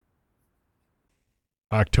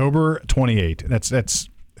October 28th. That's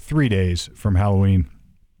 3 days from Halloween.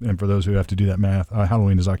 And for those who have to do that math,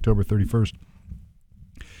 Halloween is October 31st.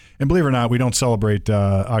 And believe it or not, we don't celebrate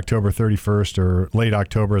October 31st or late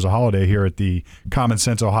October as a holiday here at the Common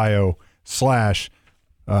Sense Ohio /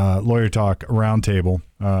 Lawyer Talk Roundtable.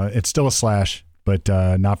 It's still a slash, but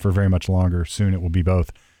not for very much longer. Soon it will be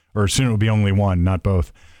both, or soon it will be only one, not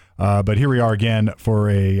both. But here we are again for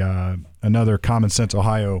another Common Sense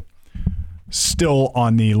Ohio, still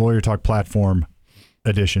on the Lawyer Talk platform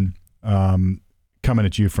edition. Coming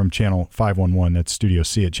at you from Channel 511. That's Studio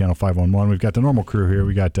C at Channel 511. We've got the normal crew here.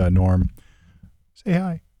 We got Norm. Say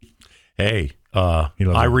hi. Hey,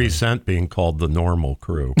 I resent being called the normal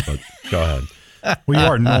crew, but go ahead. Well, you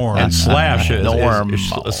are Norm. And Slash is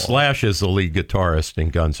the lead guitarist in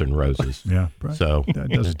Guns N' Roses. Yeah, Brett, so that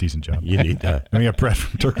does a decent job. You need that. And we got Brett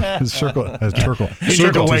from Circle. You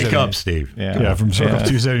need to wake up, Steve. Yeah, from Circle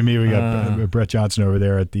 270 me. We got Brett Johnson over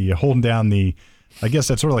there at the holding down the. I guess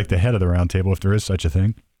that's sort of like the head of the round table, if there is such a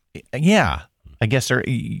thing. Yeah. I guess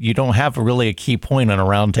you don't have really a key point on a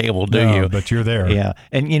round table, do you? But you're there. Yeah.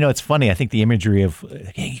 And, it's funny. I think the imagery of,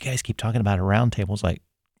 hey, you guys keep talking about a round table. It's like,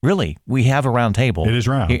 really? We have a round table. It is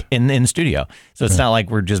round. In the studio. So it's not like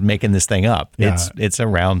we're just making this thing up. Yeah. It's a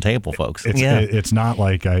round table, folks. It's not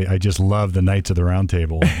like I just love the Knights of the Round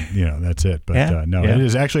Table. That's it. But it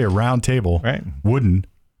is actually a round table, right? Wooden.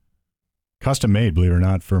 Custom made, believe it or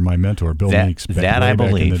not, for my mentor, Bill Meeks, that I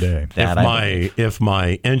believe. Back in the day. If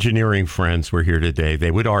my engineering friends were here today, they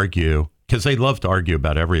would argue, because they love to argue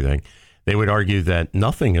about everything, they would argue that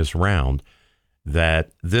nothing is round, that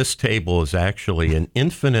this table is actually an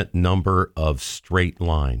infinite number of straight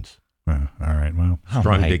lines. All right, well.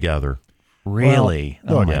 Strung together. Really?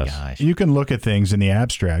 Well, my gosh. You can look at things in the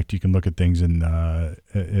abstract. You can look at things in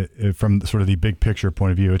from sort of the big picture point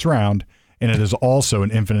of view. It's round. And it is also an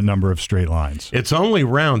infinite number of straight lines. It's only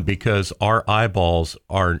round because our eyeballs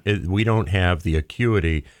we don't have the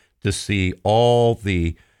acuity to see all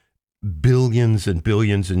the billions and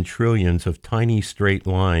billions and trillions of tiny straight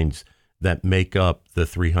lines that make up the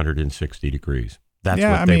 360 degrees. That's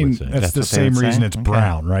what they would say. That's the same reason it's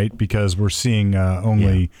brown, right? Because we're seeing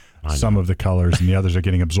only some of the colors and the others are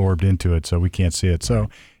getting absorbed into it, so we can't see it. So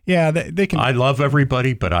yeah, they can. I love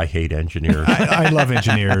everybody, but I hate engineers. I love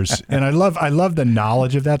engineers, and I love the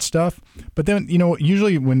knowledge of that stuff. But then,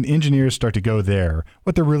 usually when engineers start to go there,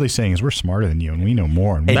 what they're really saying is we're smarter than you, and we know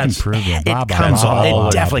more, and we can prove it. It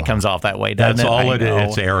definitely comes off that way, doesn't it? That's all it is.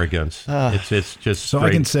 It's arrogance. It's just so I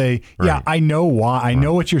can say, yeah, I know why. I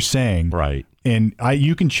know what you're saying, right? And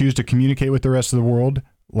you can choose to communicate with the rest of the world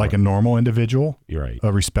like a normal individual, you're right, a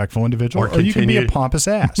respectful individual, or you can be a pompous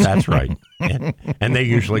ass. That's right. And they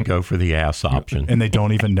usually go for the ass option. And they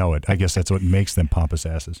don't even know it. I guess that's what makes them pompous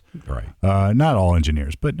asses. Right. Not all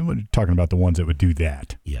engineers, but we're talking about the ones that would do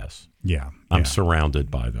that. Yes. Yeah. I'm surrounded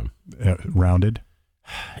by them. Rounded?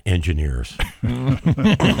 Engineers.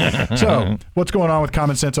 So, what's going on with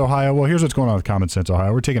Common Sense Ohio? Well, here's what's going on with Common Sense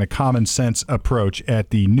Ohio. We're taking a common sense approach at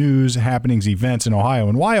the news, happenings, events in Ohio.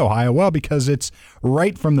 And why Ohio? Well, because it's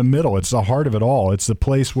right from the middle. It's the heart of it all. It's the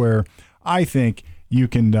place where I think you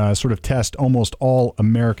can sort of test almost all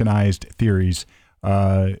Americanized theories,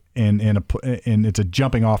 and it's a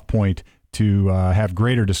jumping off point to have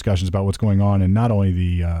greater discussions about what's going on in not only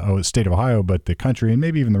the state of Ohio, but the country and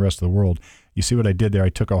maybe even the rest of the world. You see what I did there? I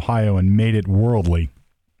took Ohio and made it worldly.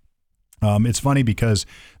 It's funny because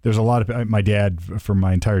there's a lot of my dad from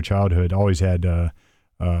my entire childhood always had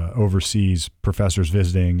overseas professors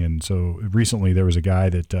visiting, and so recently there was a guy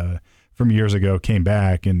that from years ago came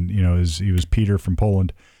back, and he was Peter from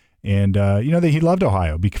Poland, and he loved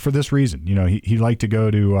Ohio for this reason. He liked to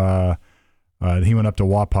go to. He went up to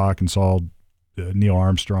Wapak and saw Neil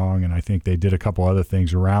Armstrong, and I think they did a couple other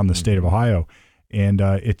things around the state of Ohio. And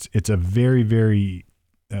it's a very, very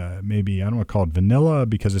maybe I don't want to call it vanilla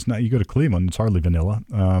because it's not. You go to Cleveland, it's hardly vanilla,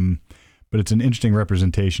 but it's an interesting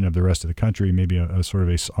representation of the rest of the country, maybe a sort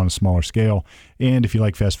of on a smaller scale. And if you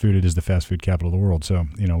like fast food, it is the fast food capital of the world. So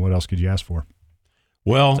what else could you ask for?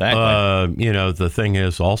 Well, exactly. The thing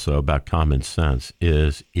is also about common sense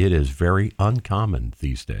is it is very uncommon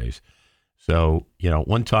these days. So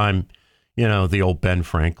one time. The old Ben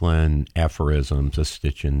Franklin aphorisms, a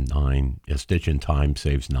stitch in time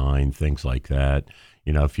saves 9, things like that.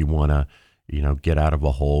 If you want to, get out of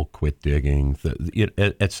a hole, quit digging,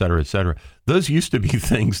 et cetera, et cetera. Those used to be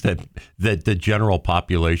things that the general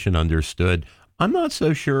population understood. I'm not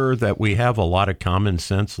so sure that we have a lot of common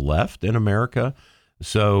sense left in America.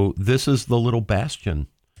 So this is the little bastion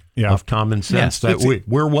of common sense that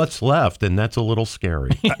we're what's left, and that's a little scary.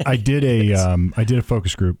 I did a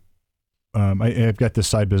focus group I've got this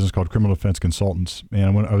side business called Criminal Defense Consultants,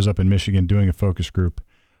 and when I was up in Michigan doing a focus group,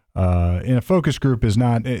 and a focus group is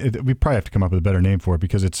not. We probably have to come up with a better name for it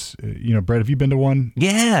because it's. Brett, have you been to one?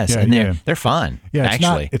 Yes, and they're fun. Yeah,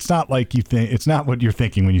 actually, it's not like you think. It's not what you're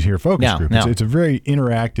thinking when you hear focus group. No. It's a very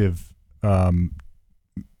interactive.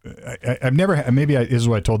 I've never. This is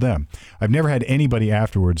what I told them. I've never had anybody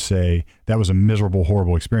afterwards say that was a miserable,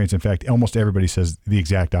 horrible experience. In fact, almost everybody says the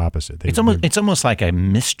exact opposite. It's almost like a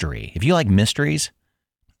mystery. If you like mysteries,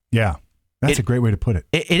 yeah, that's a great way to put it.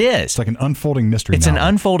 It is. It's like an unfolding mystery. It's novel. an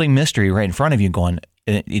unfolding mystery right in front of you, going.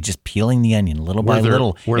 It's just peeling the onion little by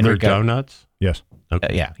little. Were there donuts? Yes.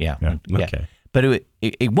 Okay. Yeah. Okay. But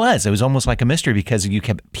it was almost like a mystery because you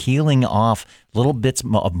kept peeling off little bits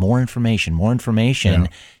of more information,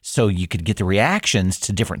 so you could get the reactions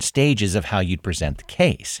to different stages of how you'd present the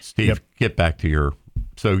case. Steve, get back to your.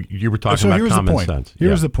 So you were talking about common sense.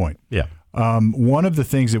 Here's the point. Yeah. One of the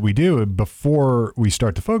things that we do before we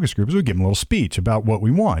start the focus group is we give them a little speech about what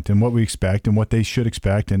we want and what we expect and what they should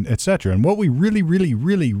expect and et cetera. And what we really, really,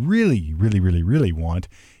 really, really, really, really, really want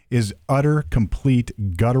is utter,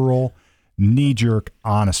 complete, guttural, knee-jerk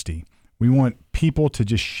honesty. We want people to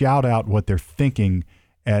just shout out what they're thinking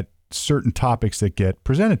at certain topics that get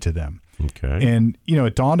presented to them. Okay. And,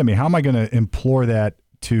 it dawned on me, how am I going to implore that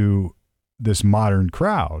to this modern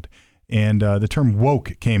crowd? And the term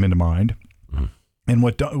woke came into mind. And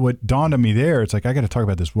what dawned on me there, it's like, I got to talk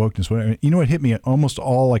about this wokeness. It hit me almost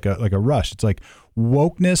all like a rush. It's like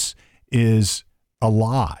wokeness is a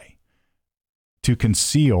lie to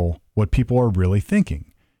conceal what people are really thinking.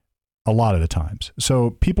 A lot of the times. So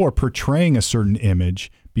people are portraying a certain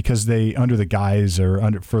image because they, under the guise or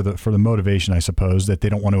for the motivation, I suppose, that they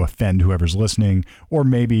don't want to offend whoever's listening, or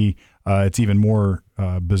maybe it's even more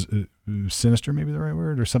sinister, maybe the right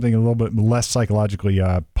word, or something a little bit less psychologically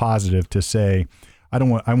positive to say, I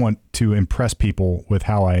want to impress people with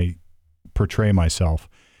how I portray myself.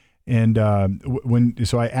 And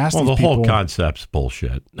so I asked these the people, whole concept's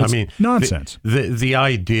bullshit. I mean, nonsense. The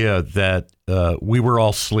idea that we were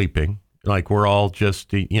all sleeping, like we're all just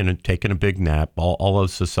taking a big nap. All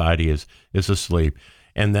of society is asleep,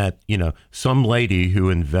 and that some lady who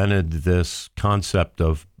invented this concept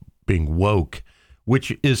of being woke,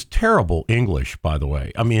 which is terrible English, by the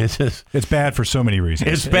way. I mean, it's bad for so many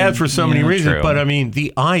reasons. It's bad for so many reasons. True. But I mean,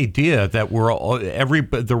 the idea that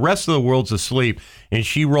the rest of the world's asleep, and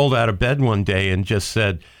she rolled out of bed one day and just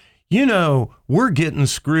said, we're getting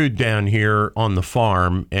screwed down here on the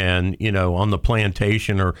farm and, on the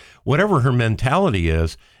plantation, or whatever her mentality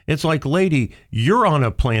is. It's like, lady, you're on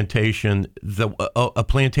a plantation, a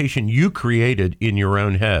plantation you created in your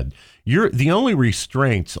own head. You're the only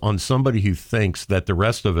restraints on somebody who thinks that the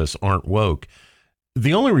rest of us aren't woke.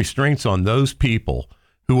 The only restraints on those people,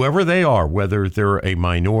 whoever they are, whether they're a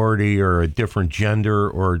minority or a different gender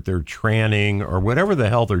or they're tranning or whatever the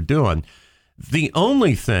hell they're doing, the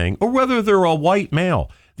only thing, or whether they're a white male,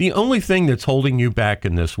 the only thing that's holding you back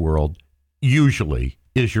in this world usually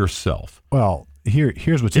is yourself. Well,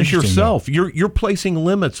 here's what's interesting. It's yourself. You're placing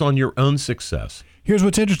limits on your own success. Here's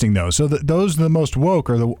what's interesting, though. So those the most woke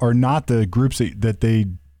are not the groups that they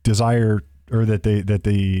desire, or that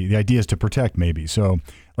the idea is to protect. Maybe so.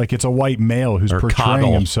 Like it's a white male who's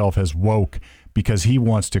portraying himself as woke because he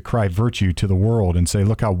wants to cry virtue to the world and say,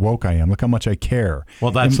 "Look how woke I am. Look how much I care."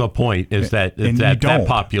 Well, that's the point. Is that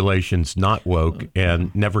population's not woke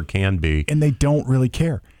and never can be, and they don't really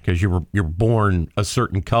care because you're born a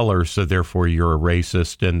certain color, so therefore you're a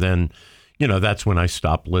racist, and then. That's when I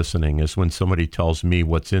stop listening, is when somebody tells me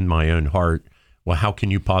what's in my own heart. Well, how can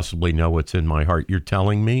you possibly know what's in my heart? You're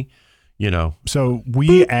telling me, So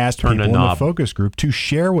we asked people in the focus group to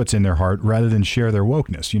share what's in their heart rather than share their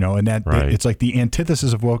wokeness, and that it's like the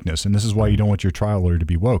antithesis of wokeness. And this is why you don't want your trial lawyer to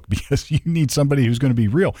be woke, because you need somebody who's going to be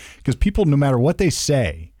real. Because people, no matter what they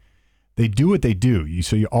say, they do what they do.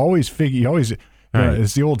 So you always figure,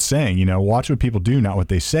 it's the old saying, watch what people do, not what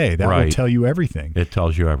they say. That will tell you everything. It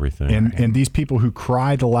tells you everything. And these people who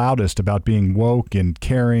cry the loudest about being woke and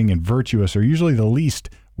caring and virtuous are usually the least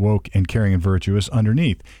woke and caring and virtuous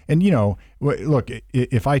underneath. And, look,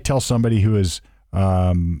 if I tell somebody who is,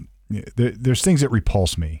 there's things that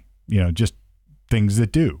repulse me, just things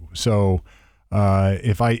that do. So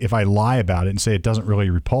if I lie about it and say it doesn't really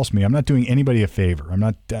repulse me, I'm not doing anybody a favor. I'm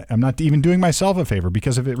not even doing myself a favor,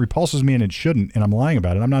 because if it repulses me and it shouldn't, and I'm lying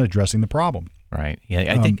about it, I'm not addressing the problem. Right.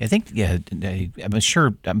 Yeah. I think. Yeah. I'm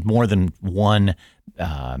sure more than one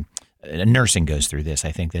nursing goes through this.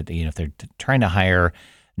 I think that if they're trying to hire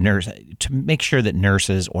nurse to make sure that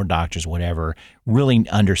nurses or doctors, whatever, really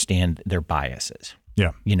understand their biases.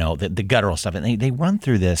 Yeah. The guttural stuff. And they run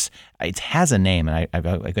through this. It has a name, and I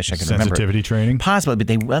wish I could remember. Sensitivity training? Possibly, but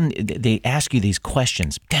they ask you these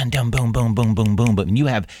questions. Dun, dun, boom, boom, boom, boom, boom, boom. And you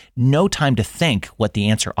have no time to think what the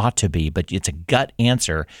answer ought to be, but it's a gut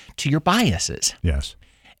answer to your biases. Yes.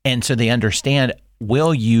 And so they understand,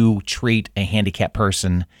 will you treat a handicapped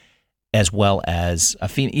person as well as a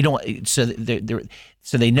female? So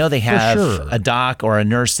they know they have a doc or a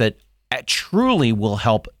nurse that truly will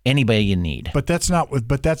help anybody you need. But that's not.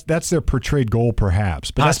 But that's their portrayed goal,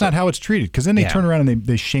 perhaps. But that's not how it's treated. Because then they turn around and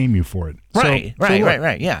they shame you for it. Right.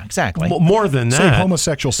 Right. Yeah. Exactly. More than that, say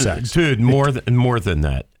homosexual sex, dude. More than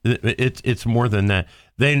that. It's more than that.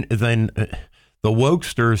 Then the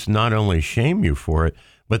wokesters not only shame you for it,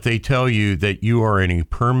 but they tell you that you are in a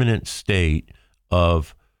permanent state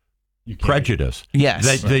of prejudice.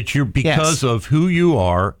 Yes. That you're because of who you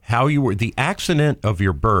are, how you were, the accident of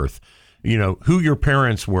your birth. Who your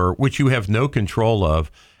parents were, which you have no control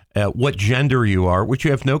of, what gender you are, which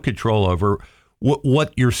you have no control over,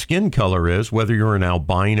 what your skin color is, whether you're an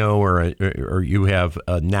albino or you have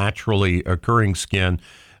a naturally occurring skin.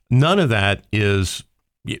 None of that is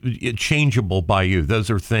changeable by you.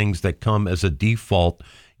 Those are things that come as a default.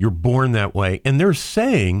 You're born that way. And they're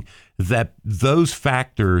saying that those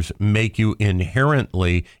factors make you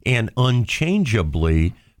inherently and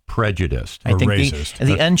unchangeably prejudiced I think racist.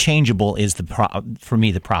 The unchangeable is for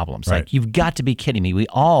me the problem. It's like, you've got to be kidding me. We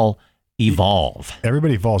all evolve.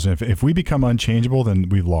 Everybody evolves. And if we become unchangeable, then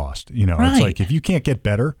we've lost. It's like, if you can't get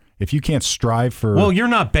better, if you can't strive for... Well, you're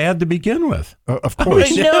not bad to begin with. Of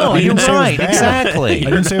course. No, you're right. Exactly. I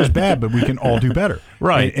didn't say it was bad, but we can all do better.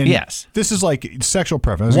 Right. And yes. This is like sexual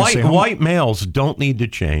preference. White males don't need to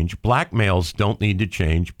change. Black males don't need to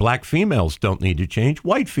change. Black females don't need to change.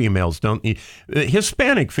 White females don't need...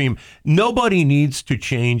 Hispanic female... Nobody needs to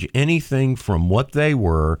change anything from what they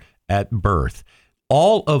were at birth.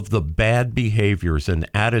 All of the bad behaviors and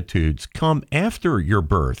attitudes come after your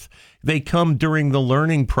birth. They come during the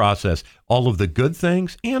learning process, all of the good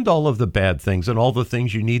things and all of the bad things and all the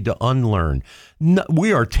things you need to unlearn.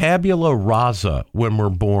 We are tabula rasa when we're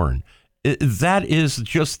born. That is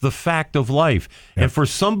just the fact of life. Yeah. And for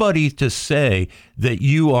somebody to say that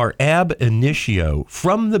you are ab initio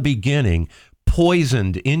from the beginning,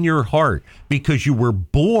 poisoned in your heart because you were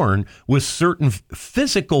born with certain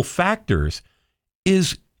physical factors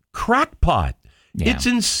is crackpot. Yeah. It's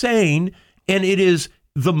insane, and it is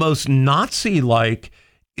the most Nazi-like,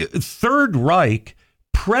 Third Reich,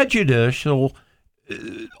 prejudicial,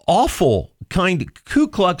 awful kind of Ku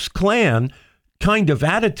Klux Klan kind of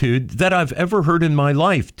attitude that I've ever heard in my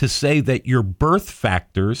life, to say that your birth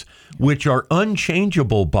factors, which are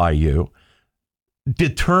unchangeable by you,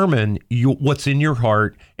 determine what's in your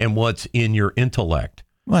heart and what's in your intellect.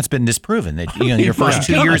 Well, it's been disproven that your first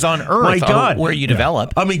 2 years on Earth are where you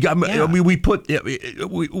develop. I mean,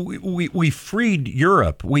 we freed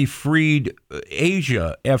Europe, we freed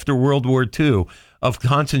Asia after World War II of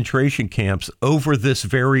concentration camps over this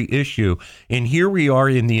very issue, and here we are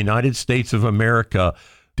in the United States of America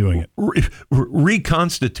doing it,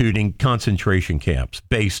 reconstituting concentration camps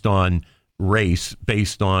based on race,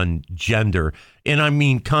 based on gender, and I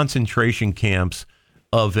mean concentration camps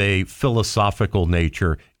of a philosophical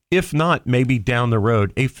nature, if not maybe down the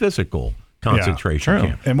road, a physical concentration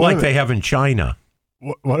camp, and like they have in China.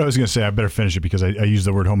 What I was going to say, I better finish it because I use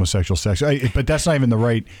the word homosexual sex, but that's not even the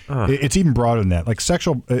right. It's even broader than that. Like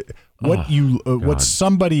sexual, what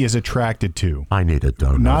somebody is attracted to. I need a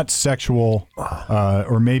donut. Not sexual,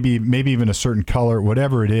 or maybe even a certain color,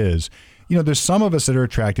 whatever it is. There's some of us that are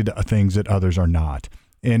attracted to things that others are not.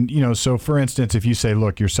 And, so for instance, if you say,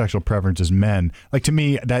 look, your sexual preference is men, like to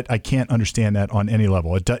me, that I can't understand that on any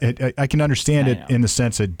level. I can understand it in the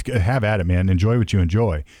sense that have at it, man, enjoy what you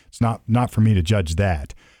enjoy. It's not for me to judge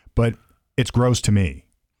that, but it's gross to me.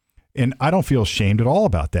 And I don't feel ashamed at all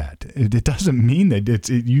about that. It doesn't mean that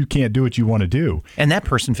you can't do what you want to do. And that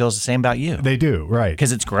person feels the same about you. They do, right?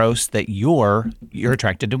 Because it's gross that you're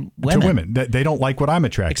attracted to women. To women, they don't like what I'm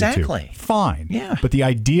attracted to. Exactly. Fine. Yeah. But the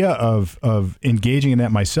idea of engaging in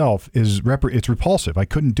that myself it's repulsive. I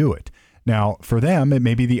couldn't do it. Now, for them, it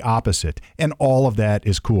may be the opposite, and all of that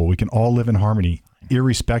is cool. We can all live in harmony,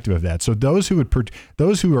 irrespective of that. So those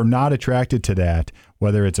who are not attracted to that,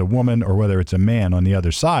 whether it's a woman or whether it's a man on the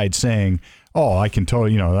other side, saying, "Oh, I can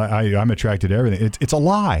totally, I'm attracted to everything." It's a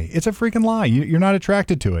lie. It's a freaking lie. You're not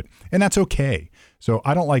attracted to it, and that's okay. So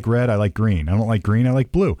I don't like red. I like green. I don't like green. I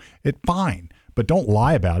like blue. It's fine. But don't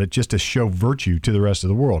lie about it just to show virtue to the rest of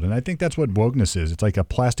the world. And I think that's what wokeness is. It's like a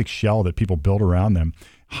plastic shell that people build around them,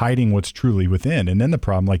 hiding what's truly within. And then the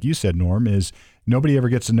problem, like you said, Norm, is nobody ever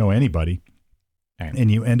gets to know anybody. Right.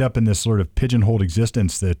 And you end up in this sort of pigeonholed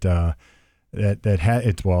existence that it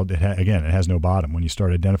has no bottom when you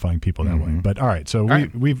start identifying people that way. But all right, so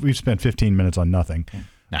we've spent 15 minutes on nothing.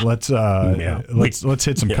 No. Let's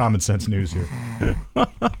hit some common sense news here.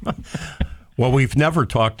 Well, we've never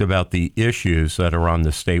talked about the issues that are on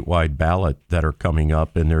the statewide ballot that are coming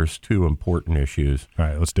up, and there's two important issues. All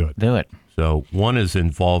right, let's do it. Do it. So one is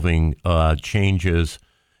involving changes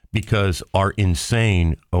because our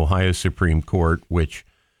insane Ohio Supreme Court, which,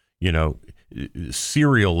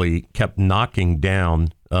 serially kept knocking down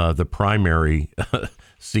the primary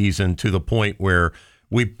season to the point where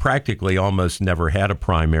we practically almost never had a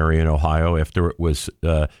primary in Ohio after it was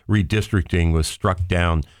redistricting was struck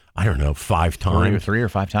down, 5 times. Three or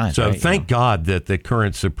 5 times. So right? thank God that the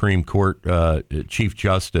current Supreme Court Chief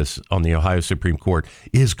Justice on the Ohio Supreme Court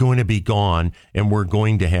is going to be gone, and we're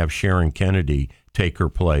going to have Sharon Kennedy take her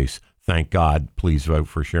place. Thank God. Please vote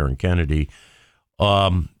for Sharon Kennedy.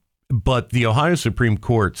 But the Ohio Supreme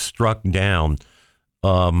Court struck down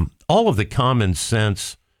all of the common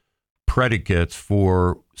sense predicates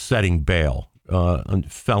for setting bail on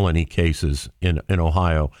felony cases in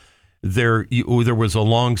Ohio. There was a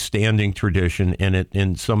long-standing tradition,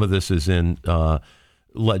 and some of this is in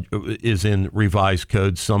revised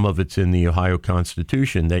code. Some of it's in the Ohio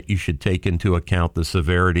Constitution, that you should take into account the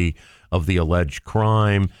severity of the alleged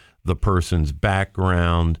crime, the person's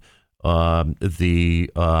background, the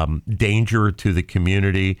danger to the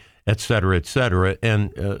community, et cetera, et cetera.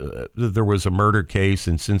 And there was a murder case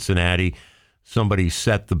in Cincinnati. Somebody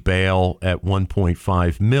set the bail at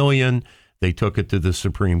 $1.5 million. They took it to the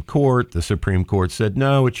Supreme Court. The Supreme Court said,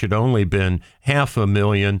 no, it should only been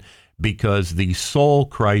 $500,000 because the sole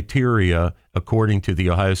criteria, according to the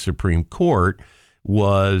Ohio Supreme Court,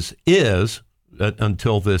 is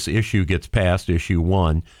until this issue gets passed, issue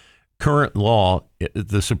 1, current law,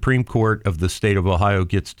 the Supreme Court of the state of Ohio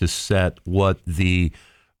gets to set what the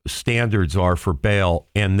standards are for bail,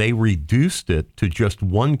 and they reduced it to just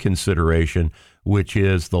one consideration, which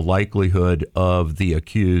is the likelihood of the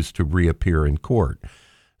accused to reappear in court.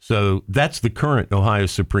 So that's the current Ohio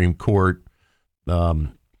Supreme Court all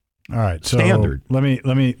right, so standard. Let me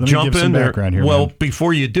Jump give some in background here. Well, man.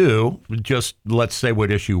 before you do, just let's say what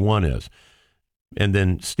issue 1 is. And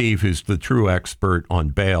then Steve, who's the true expert on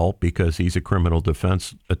bail because he's a criminal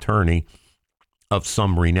defense attorney of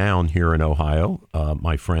some renown here in Ohio,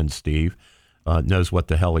 my friend Steve, knows what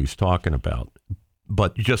the hell he's talking about.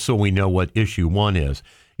 But just so we know what issue 1 is,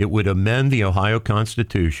 it would amend the Ohio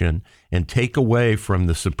Constitution and take away from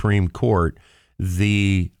the Supreme Court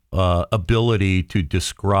the ability to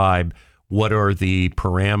describe what are the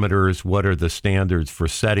parameters, what are the standards for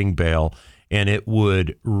setting bail, and it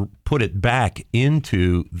would put it back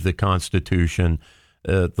into the Constitution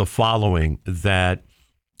the following, that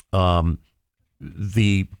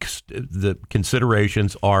the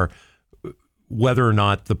considerations are whether or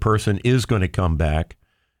not the person is going to come back,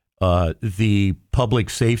 the public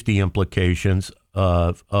safety implications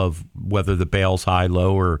of whether the bail's high,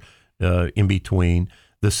 low, or in between,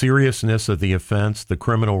 the seriousness of the offense, the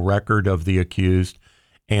criminal record of the accused,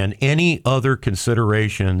 and any other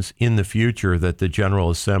considerations in the future that the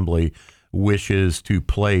General Assembly wishes to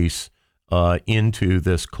place into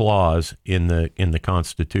this clause in the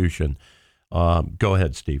Constitution. Go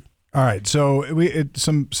ahead, Steve. All right, so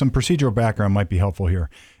some procedural background might be helpful here.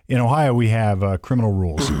 In Ohio, we have criminal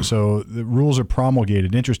rules. So the rules are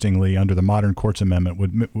promulgated, interestingly, under the Modern Courts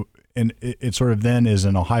Amendment, and it sort of then is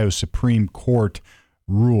an Ohio Supreme Court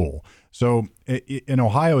rule. So in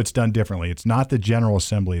Ohio, it's done differently. It's not the General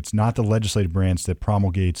Assembly. It's not the legislative branch that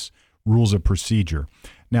promulgates rules of procedure.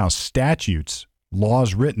 Now, statutes,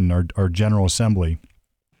 laws written are General Assembly.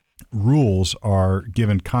 Rules are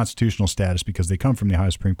given constitutional status because they come from the Ohio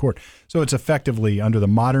Supreme Court. So it's effectively under the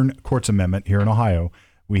Modern Courts Amendment here in Ohio,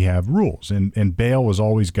 we have rules. And bail was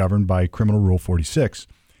always governed by Criminal Rule 46.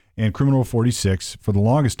 And Criminal Rule 46, for the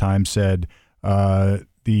longest time, said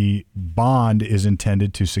the bond is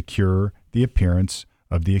intended to secure the appearance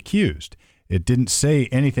of the accused. It didn't say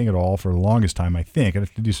anything at all for the longest time, I think. I'd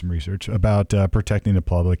have to do some research about protecting the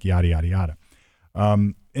public, yada, yada, yada.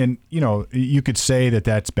 And, you could say that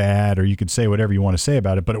that's bad, or you could say whatever you want to say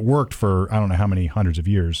about it, but it worked for I don't know how many hundreds of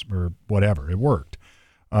years or whatever. It worked.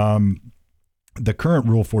 The current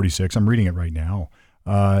Rule 46, I'm reading it right now,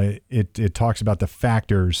 it talks about the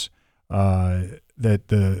factors that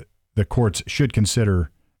the courts should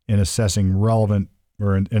consider in assessing relevant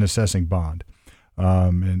or in assessing bond.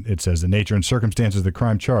 And it says the nature and circumstances of the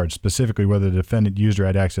crime charged, specifically whether the defendant used or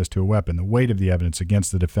had access to a weapon, the weight of the evidence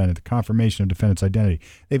against the defendant, the confirmation of defendant's identity.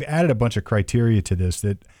 They've added a bunch of criteria to this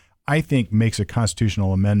that I think makes a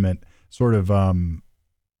constitutional amendment sort of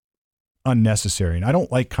unnecessary. And I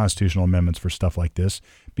don't like constitutional amendments for stuff like this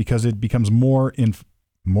because it becomes more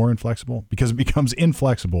inflexible, because it becomes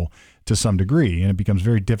inflexible to some degree, and it becomes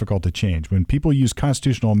very difficult to change. When people use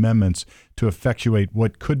constitutional amendments to effectuate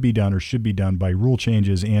what could be done or should be done by rule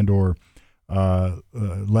changes and or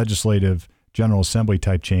legislative General Assembly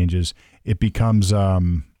type changes, it becomes a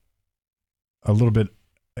little bit,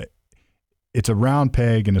 it's a round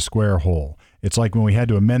peg in a square hole. It's like when we had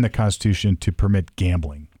to amend the Constitution to permit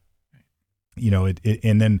gambling.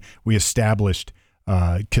 And then we established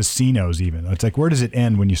casinos even. It's like, where does it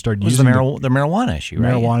end when you start using the marijuana issue,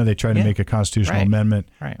 right? Marijuana, they tried to make a constitutional amendment.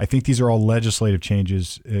 Right. I think these are all legislative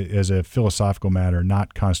changes as a philosophical matter,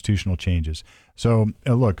 not constitutional changes. So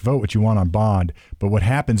look, vote what you want on bond, but what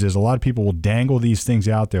happens is a lot of people will dangle these things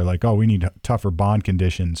out there like, oh, we need tougher bond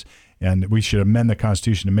conditions and we should amend the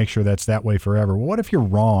Constitution to make sure that's that way forever. Well, what if you're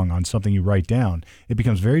wrong on something you write down? It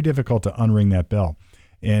becomes very difficult to unring that bell.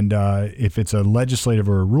 And if it's a legislative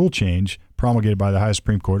or a rule change promulgated by the highest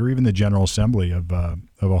Supreme Court or even the General Assembly of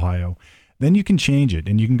Ohio, then you can change it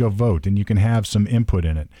and you can go vote and you can have some input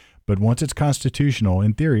in it. But once it's constitutional,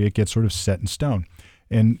 in theory, it gets sort of set in stone.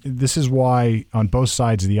 And this is why on both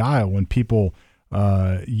sides of the aisle, when people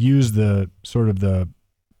use the sort of the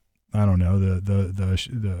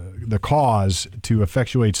cause to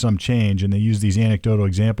effectuate some change, and they use these anecdotal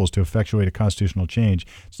examples to effectuate a constitutional change,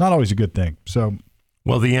 it's not always a good thing. So,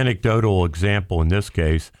 well, the anecdotal example in this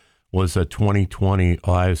case was a 2020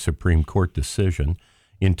 Ohio Supreme Court decision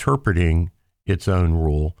interpreting its own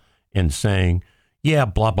rule and saying, yeah,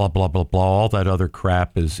 blah, blah, blah, blah, blah, all that other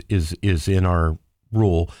crap is in our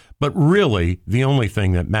rule. But really, the only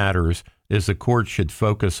thing that matters is the court should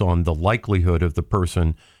focus on the likelihood of the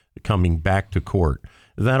person coming back to court.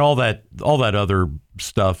 That all that other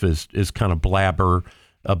stuff is kind of blabber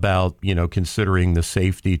about, considering the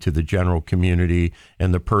safety to the general community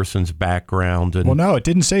and the person's background. And well, no, it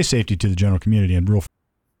didn't say safety to the general community in Rule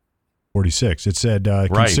 46. It said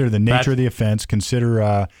consider the nature of the offense.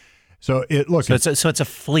 Consider. So it's a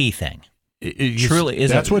flea thing.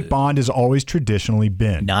 That's what bond has always traditionally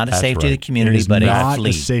been. Not a safety of the community, but a flea. Not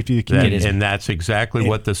a safety of the community. And that's exactly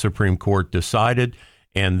what the Supreme Court decided.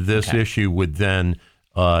 And this issue would then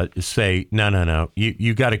say, no.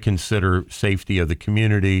 You got to consider safety of the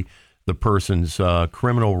community, the person's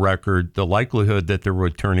criminal record, the likelihood that they're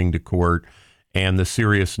returning to court, and the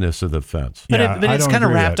seriousness of the offense. But it's kind of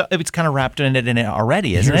wrapped. It's kind of wrapped in it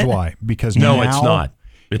already, isn't it? Here's why. Because no, now, it's not.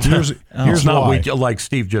 Here's not why. Like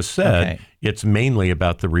Steve just said. Okay. It's mainly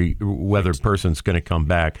about whether a person's going to come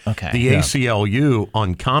back. Okay. The ACLU,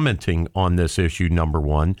 on commenting on this issue, number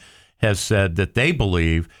one, has said that they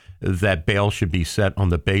believe that bail should be set on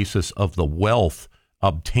the basis of the wealth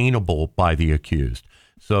obtainable by the accused.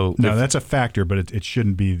 So that's a factor, but it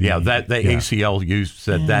shouldn't be the ACLU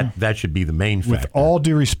said that should be the main factor. With all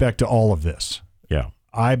due respect to all of this,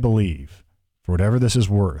 I believe, for whatever this is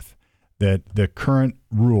worth, that the current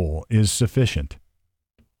rule is sufficient.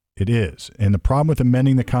 It is. And the problem with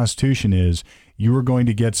amending the Constitution is you are going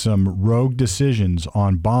to get some rogue decisions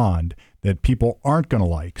on bond that people aren't going to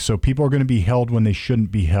like. So people are going to be held when they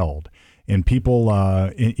shouldn't be held. And people,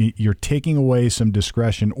 you're taking away some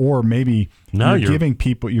discretion, or maybe you're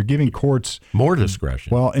giving courts more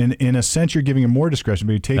discretion. Well, in a sense, you're giving them more discretion,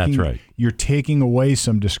 but you're taking away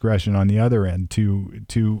some discretion on the other end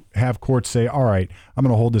to have courts say, all right, I'm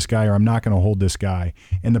going to hold this guy, or I'm not going to hold this guy.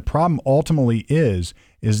 And the problem ultimately is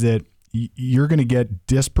that you're going to get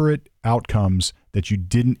disparate outcomes that you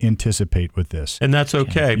didn't anticipate with this. And that's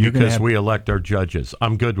okay because we elect our judges.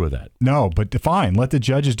 I'm good with that. No, but fine. Let the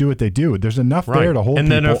judges do what they do. There's enough there to hold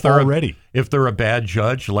people already. If they're a bad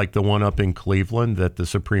judge, like the one up in Cleveland that the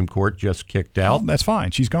Supreme Court just kicked out. Well, that's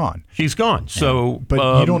fine. She's gone. So,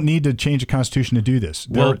 but you don't need to change the Constitution to do this.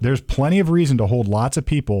 There's plenty of reason to hold lots of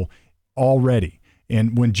people already.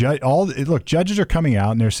 And when judges are coming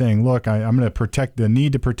out and they're saying, look, I'm going to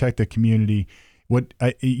need to protect the community.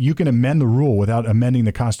 You can amend the rule without amending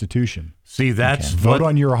the Constitution. See, vote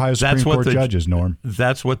on your Ohio Supreme Court judges, Norm.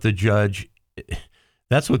 That's what the judge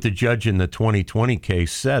in the 2020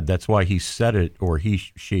 case said. That's why he said it, or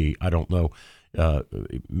she, I don't know,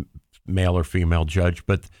 male or female judge,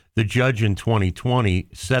 but the judge in 2020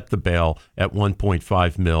 set the bail at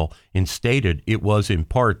 $1.5 million and stated it was in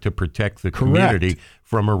part to protect the community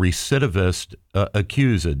from a recidivist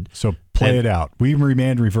accused. So play it out. We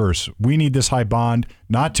remand reverse. We need this high bond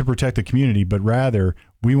not to protect the community, but rather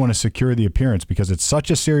we want to secure the appearance because it's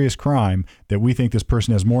such a serious crime that we think this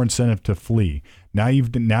person has more incentive to flee. Now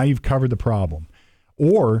you've covered the problem.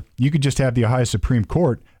 Or you could just have the Ohio Supreme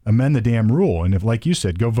Court amend the damn rule. And if, like you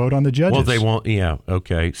said, go vote on the judges. Well, they won't. Yeah.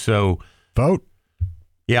 Okay. So vote.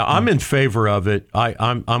 Yeah, I'm in favor of it.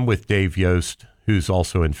 I'm with Dave Yost, who's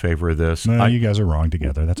also in favor of this. No, you guys are wrong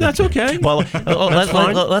together. That's okay. Well,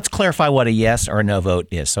 let's clarify what a yes or a no vote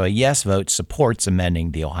is. So a yes vote supports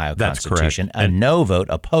amending the Ohio Constitution. Correct. A no vote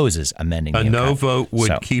opposes amending the A no vote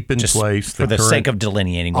would keep in place for the sake of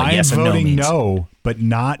delineating what yes and no means. I am voting no, but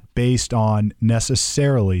not based on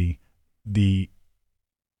necessarily the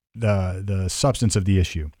substance of the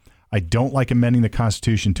issue. I don't like amending the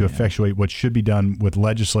Constitution to effectuate what should be done with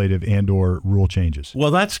legislative and/or rule changes.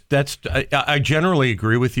 Well, I generally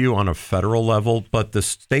agree with you on a federal level, but the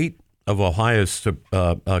state of Ohio's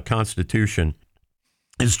Constitution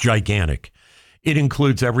is gigantic. It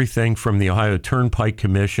includes everything from the Ohio Turnpike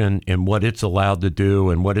Commission and what it's allowed to do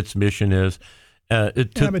and what its mission is.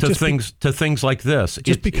 To things like this.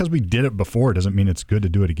 Just because we did it before doesn't mean it's good to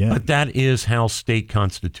do it again. But that is how state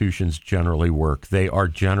constitutions generally work. They are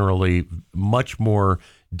generally much more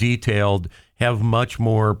detailed, have much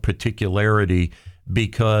more particularity,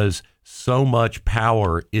 because so much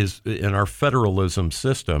power is in our federalism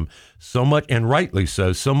system, so much, and rightly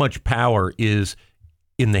so much power is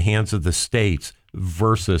in the hands of the states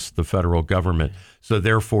versus the federal government. So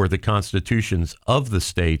therefore, the constitutions of the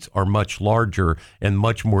states are much larger and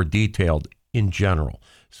much more detailed in general.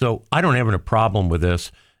 So I don't have a problem with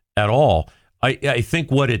this at all. I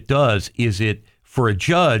think what it does is for a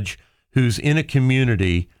judge who's in a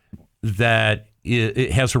community that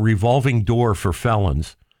it has a revolving door for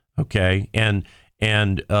felons, okay, and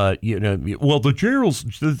the jails,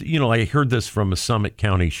 I heard this from a Summit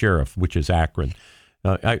County sheriff, which is Akron.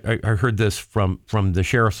 I heard this from the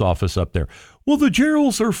sheriff's office up there. Well, the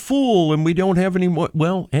jails are full and we don't have any more.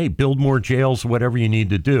 Well, hey, build more jails, whatever you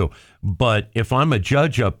need to do. But if I'm a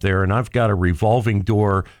judge up there and I've got a revolving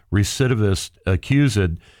door recidivist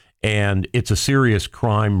accused and it's a serious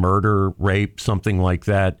crime, murder, rape, something like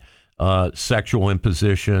that, sexual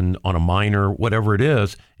imposition on a minor, whatever it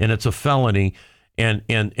is, and it's a felony, and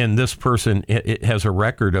this person it has a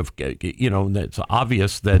record of, it's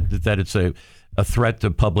obvious that it's a threat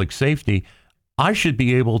to public safety, I should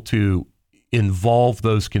be able to involve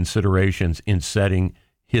those considerations in setting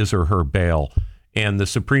his or her bail. And the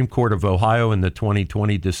Supreme Court of Ohio in the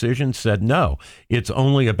 2020 decision said no. It's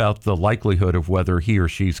only about the likelihood of whether he or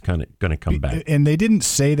she's going to come back. And they didn't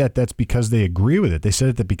say that that's because they agree with it. They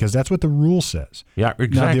said that because that's what the rule says. Yeah,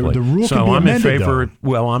 exactly. Now, the rule so can be amended,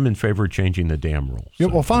 I'm in favor of changing the damn rules. Yeah,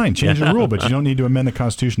 well, fine, change the rule, but you don't need to amend the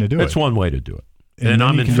Constitution to do it. It's one way to do it. And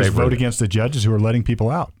I'm you in can favor. Just vote against the judges who are letting people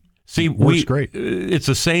out. See, great. It's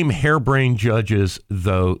the same harebrained judges,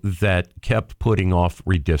 though, that kept putting off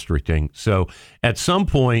redistricting. So at some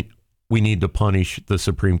point, we need to punish the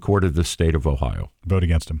Supreme Court of the state of Ohio. Vote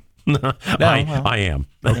against them. I am.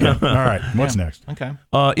 Okay. All right. What's next? Okay.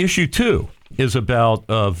 Issue 2 is about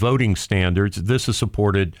voting standards. This is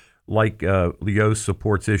supported, like Leo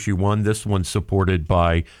supports issue 1. This one's supported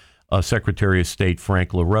by Secretary of State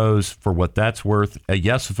Frank LaRose. For what that's worth, a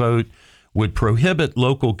yes vote would prohibit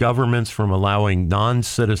local governments from allowing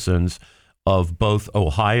non-citizens of both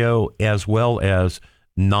Ohio as well as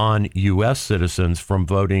non-U.S. citizens from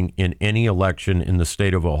voting in any election in the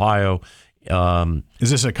state of Ohio. Is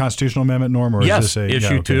this a constitutional amendment, Norm? Or yes, is this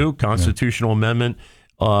issue 2, constitutional amendment.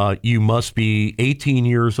 You must be 18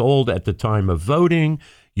 years old at the time of voting.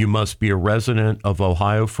 You must be a resident of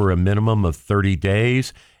Ohio for a minimum of 30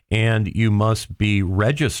 days. And you must be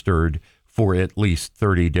registered for at least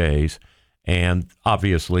 30 days. And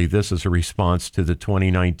obviously, this is a response to the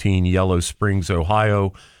 2019 Yellow Springs,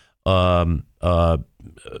 Ohio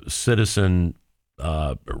citizen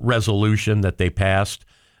resolution that they passed,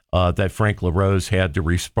 that Frank LaRose had to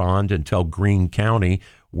respond and tell Greene County,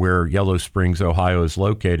 where Yellow Springs, Ohio is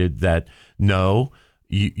located, that no,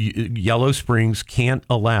 Yellow Springs can't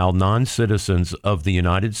allow non-citizens of the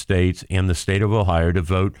United States and the state of Ohio to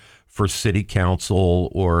vote for city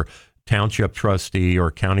council or township trustee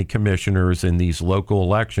or county commissioners in these local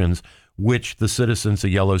elections, which the citizens of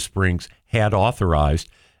Yellow Springs had authorized.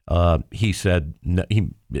 He said he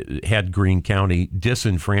had Greene County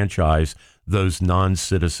disenfranchise those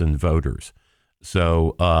non-citizen voters.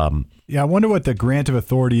 So, I wonder what the grant of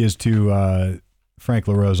authority is to Frank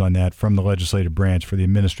LaRose on that from the legislative branch for the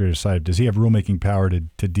administrative side. Does he have rulemaking power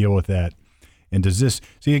to deal with that? And does this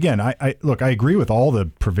see again? I agree with all the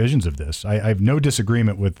provisions of this. I have no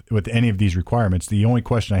disagreement with any of these requirements. The only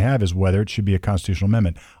question I have is whether it should be a constitutional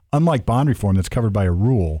amendment. Unlike bond reform, that's covered by a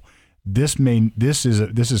rule, this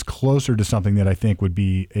is closer to something that I think would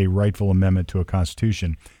be a rightful amendment to a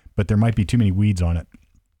constitution. But there might be too many weeds on it.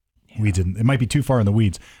 weeds. It might be too far in the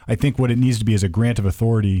weeds. I think what it needs to be is a grant of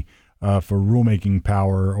authority for rulemaking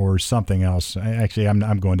power or something else.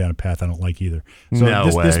 I'm going down a path I don't like either. So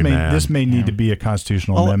this may need to be a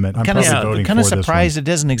constitutional amendment. I'm probably voting for this one. Kind of surprised it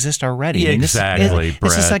doesn't exist already. Yeah, exactly,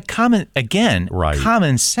 this is like common sense.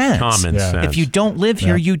 Common sense. If you don't live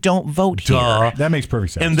here, you don't vote here. That makes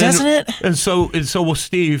perfect sense. And then, doesn't it? And so, well,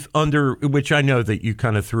 Steve, under which I know that you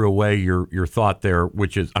kind of threw away your thought there,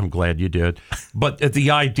 which is I'm glad you did. But the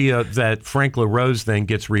idea that Frank LaRose then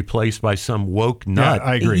gets replaced by some woke nut. Yeah,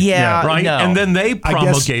 I agree. Yeah. Right, No. and then they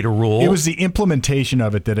promulgate a rule. It was the implementation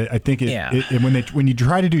of it that I think when you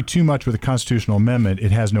try to do too much with a constitutional amendment,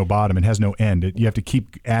 it has no bottom, it has no end. You have to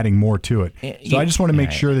keep adding more to it. So I just want to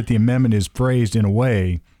make sure that the amendment is phrased in a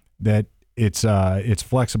way that it's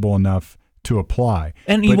flexible enough to apply,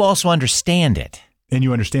 and you also understand it, and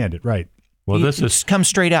you understand it, right? Well, this is come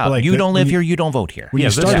straight out. Like you don't live here, you don't vote here. When you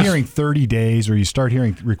start hearing 30 days or you start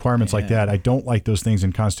hearing requirements like that, I don't like those things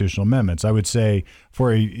in constitutional amendments. I would say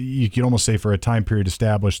you could almost say for a time period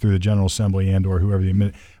established through the General Assembly and or whoever the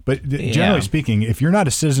amendment. But generally speaking, if you're not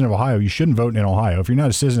a citizen of Ohio, you shouldn't vote in Ohio. If you're not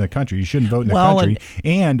a citizen of the country, you shouldn't vote in the country.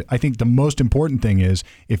 And I think the most important thing is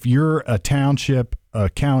if you're a township, a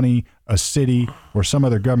county, a city, or some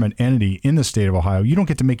other government entity in the state of Ohio, you don't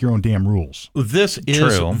get to make your own damn rules. This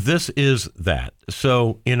is that.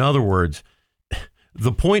 So, in other words,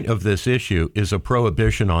 the point of this issue is a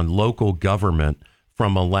prohibition on local government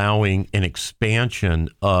from allowing an expansion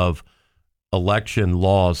of election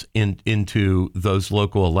laws into those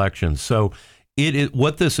local elections. So,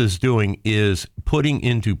 what this is doing is putting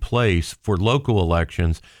into place for local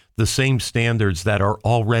elections the same standards that are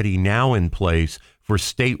already now in place for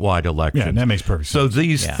statewide elections. Yeah, that makes perfect sense. So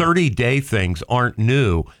these 30-day things aren't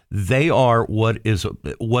new. They are they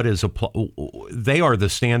are the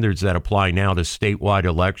standards that apply now to statewide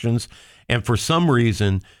elections. And for some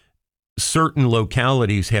reason, certain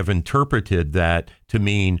localities have interpreted that to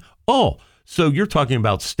mean, so you're talking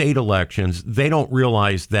about state elections. They don't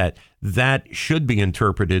realize that should be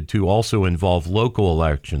interpreted to also involve local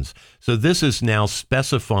elections. So this is now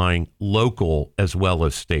specifying local as well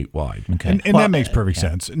as statewide. Okay. And that makes perfect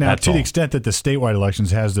sense. Now, to the extent that the statewide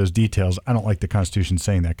elections has those details, I don't like the Constitution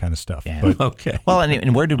saying that kind of stuff. Yeah. But, okay. Well,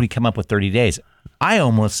 and where did we come up with 30 days? I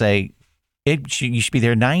almost say you should be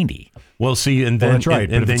there 90. Well, see, and then that's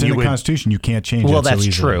right. And but if then it's in the Constitution, you can't change it. Well, that's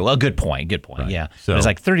true. A good point. Right. Yeah. So, but it's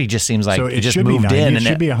like 30 just seems like it just should moved be 90, in. It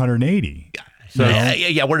should be 180. So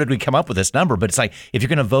where did we come up with this number? But it's like if you're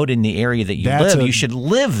going to vote in the area that you live, you should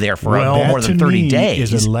live there for more than 30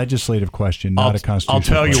 days. Is a legislative question, not a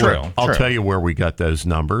constitutional question. I'll tell you where we got those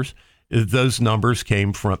numbers. Those numbers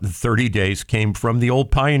came from 30 days came from the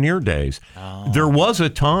old pioneer days. Oh. There was a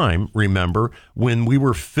time, remember, when we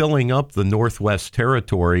were filling up the Northwest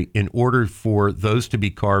Territory in order for those to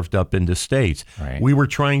be carved up into states. Right. We were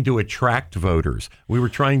trying to attract voters. We were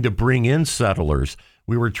trying to bring in settlers.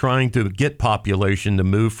 We were trying to get population to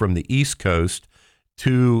move from the East Coast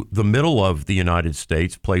to the middle of the United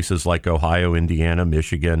States, places like Ohio, Indiana,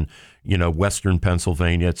 Michigan, Western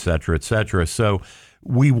Pennsylvania, et cetera, et cetera. So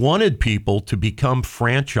we wanted people to become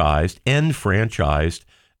franchised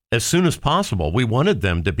as soon as possible. We wanted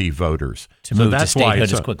them to be voters. To move to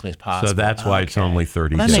statehood as quickly as possible. So that's why it's only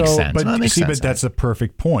 30 days. That makes sense. But, that makes sense. But that's a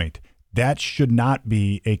perfect point. That should not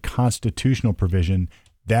be a constitutional provision.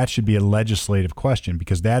 That should be a legislative question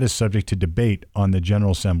because that is subject to debate on the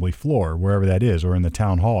General Assembly floor, wherever that is, or in the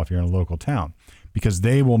town hall if you're in a local town, because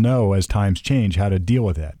they will know as times change how to deal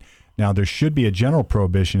with that. Now, there should be a general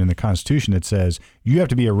prohibition in the Constitution that says you have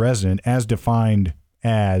to be a resident as defined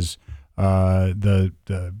as the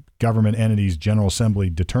government entity's General Assembly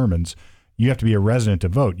determines. You have to be a resident to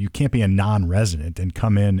vote. You can't be a non-resident and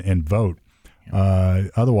come in and vote.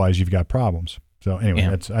 Otherwise, you've got problems. So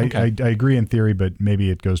anyway, I agree in theory, but maybe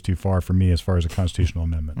it goes too far for me as far as a constitutional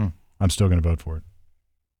amendment. I'm still going to vote for it.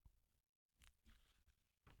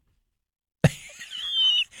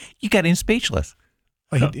 You got him speechless.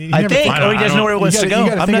 He doesn't know where it wants to go.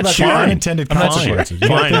 I'm not sure. Unintended consequences. You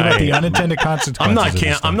got to think about the unintended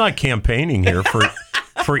consequences. I'm not campaigning here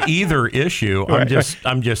for either issue. I'm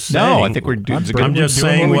just saying. No, I think I'm just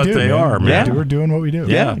saying what they are, man. Yeah, we're doing what we do.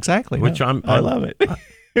 Yeah, exactly. Which I love it.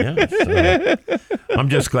 Yeah, so I'm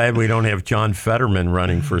just glad we don't have John Fetterman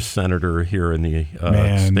running for senator here in the state of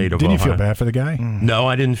Ohio. Didn't you feel bad for the guy? No,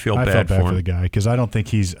 I didn't feel bad for him. I felt bad for the guy because I don't think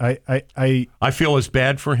he's. I feel as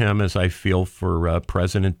bad for him as I feel for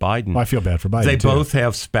President Biden. Well, I feel bad for Biden. They both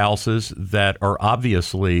have spouses that are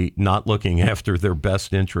obviously not looking after their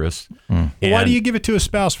best interests. Why do you give it to a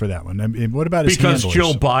spouse for that one? I mean, what about his Because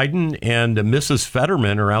handlers? Joe Biden and Mrs.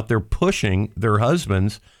 Fetterman are out there pushing their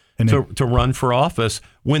husbands to run for office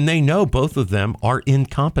when they know both of them are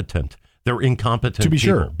incompetent. They're incompetent to be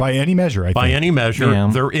people. sure, by any measure. I By think. any measure,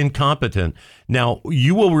 they're incompetent. Now,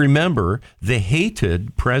 you will remember the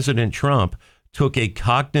hated President Trump took a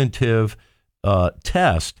cognitive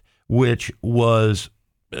test, which was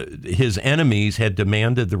his enemies had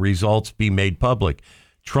demanded the results be made public.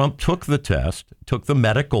 Trump took the test, took the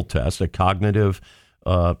medical test, a cognitive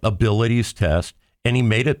abilities test, and he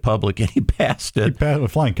made it public, and he passed it. He passed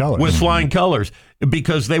with flying colors. With flying colors,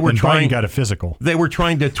 because they were and trying. Biden got a physical. They were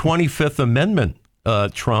trying to 25th Amendment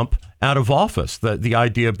Trump out of office. The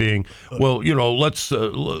idea being, well,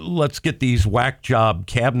 let's get these whack job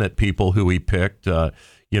cabinet people who he picked,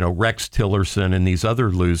 Rex Tillerson and these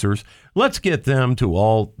other losers. Let's get them to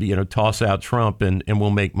all, toss out Trump and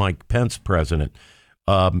we'll make Mike Pence president.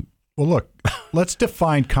 Well, look, let's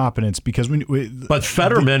define competence because but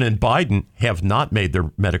Fetterman and Biden have not made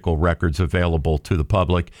their medical records available to the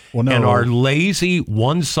public, and our lazy,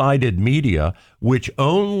 one-sided media, which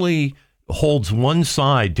only holds one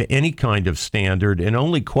side to any kind of standard and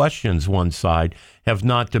only questions one side, have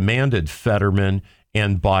not demanded Fetterman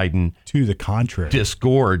and Biden to the contrary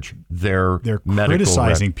disgorge their they're medical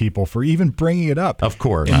criticizing people for even bringing it up. Of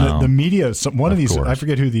course, and the media. One of these, course. I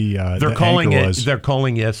forget who they're calling anchor it. was. They're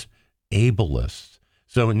calling us ableists.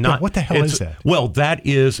 So not what the hell is that? Well, that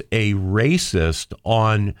is a racist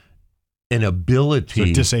on an ability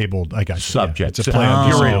so disabled. I got you. subject. Yeah, it's a play on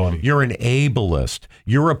disability. You're an ableist.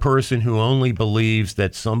 You're a person who only believes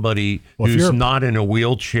that somebody who's not in a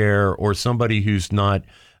wheelchair or somebody who's not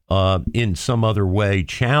in some other way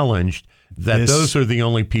challenged, that those are the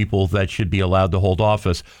only people that should be allowed to hold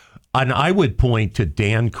office. And I would point to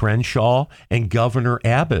Dan Crenshaw and Governor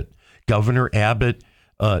Abbott. Governor Abbott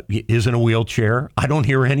is in a wheelchair. I don't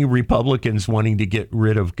hear any Republicans wanting to get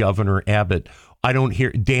rid of Governor Abbott. I don't hear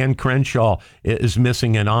Dan Crenshaw is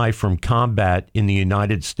missing an eye from combat in the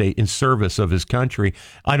United States in service of his country.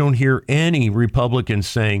 I don't hear any Republicans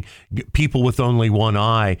saying people with only one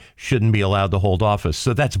eye shouldn't be allowed to hold office.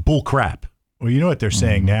 So that's bull crap. Well, you know what they're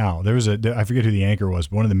saying now. There was I forget who the anchor was.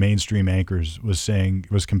 But one of the mainstream anchors was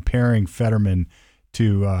comparing Fetterman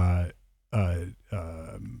to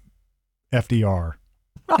FDR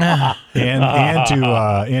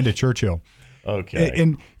and to Churchill. Okay,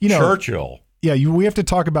 and Churchill. Yeah, we have to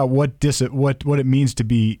talk about what it means to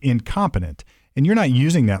be incompetent, and you're not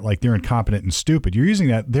using that like they're incompetent and stupid. You're using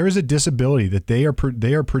that there is a disability that they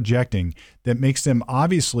are projecting that makes them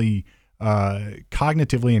obviously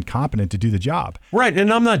cognitively incompetent to do the job. Right,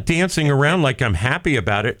 and I'm not dancing around like I'm happy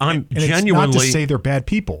about it. I'm genuinely it's not to say they're bad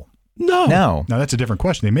people. No. Now that's a different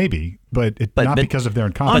question. They may be, but not because of their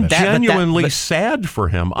incompetence. I'm genuinely sad for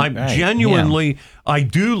him. I'm genuinely. I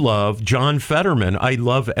do love John Fetterman. I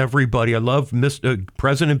love everybody. I love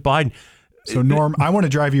President Biden. So Norm, I want to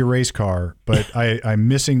drive your race car, but I'm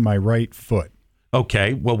missing my right foot.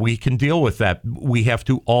 Okay, well, we can deal with that. We have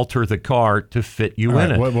to alter the car to fit you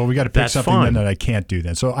in it. Well, we got to pick something then that I can't do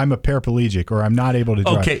then. So I'm a paraplegic or I'm not able to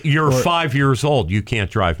drive. Okay, you're 5 years old. You can't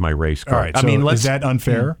drive my race car. All right, so is that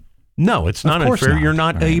unfair? No, it's not unfair. Not. You're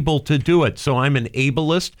not able to do it. So I'm an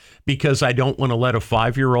ableist because I don't want to let a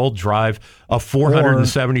 5-year-old drive a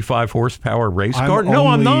 475 horsepower race car. No,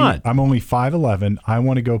 I'm not. I'm only 5'11". I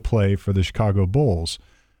want to go play for the Chicago Bulls.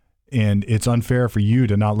 And it's unfair for you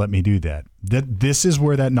to not let me do that. This is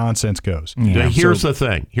where that nonsense goes. Yeah. Here's the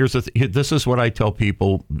thing. This is what I tell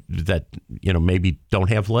people that maybe don't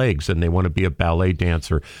have legs and they want to be a ballet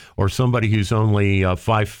dancer, or somebody who's only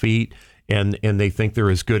 5 feet and they think they're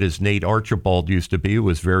as good as Nate Archibald used to be, who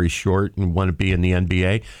was very short and want to be in the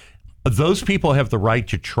NBA. Those people have the right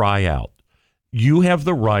to try out. You have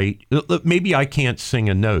the right. Maybe I can't sing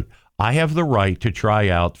a note. I have the right to try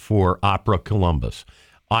out for Opera Columbus.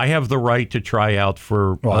 I have the right to try out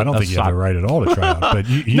for. Well, I don't think you have the right at all to try out, but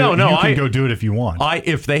you can go do it if you want.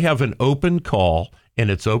 If they have an open call and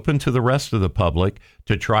it's open to the rest of the public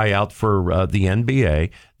to try out for the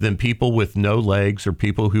NBA, then people with no legs or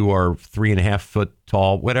people who are 3.5 foot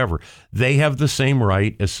tall, whatever, they have the same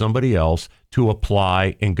right as somebody else to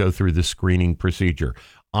apply and go through the screening procedure.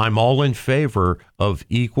 I'm all in favor of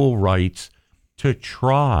equal rights to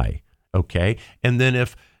try. Okay, and then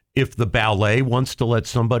if the ballet wants to let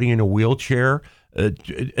somebody in a wheelchair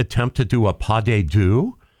attempt to do a pas de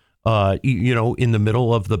deux, in the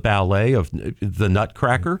middle of the ballet of the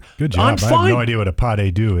Nutcracker, good job. I'm fine. I have no idea what a pas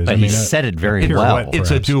de deux is. But he said it very well.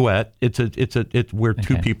 It's a duet. It's where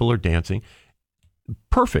two people are dancing.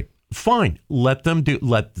 Perfect. Fine. Let them do.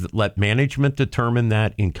 Let management determine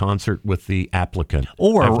that in concert with the applicant.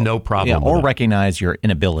 Or I have no problem. Or recognize your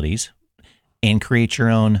inabilities. and create your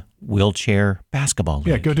own wheelchair basketball league.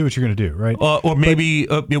 Yeah, go do what you're going to do, right? Or maybe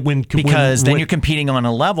Then you're competing on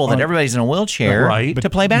a level that everybody's in a wheelchair Right. to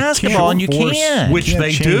play basketball, and you can't. which can't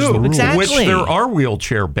they change the do, rules. Exactly. which there are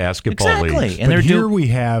wheelchair basketball Exactly. leagues. And but they're here we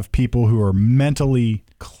have people who are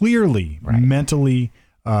clearly mentally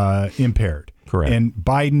impaired. Correct. And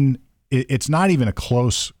Biden, it's not even a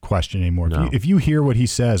close question anymore. No. If you hear what he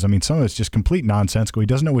says, I mean, some of it's just complete nonsensical. He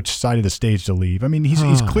doesn't know which side of the stage to leave. I mean,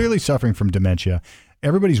 he's clearly suffering from dementia.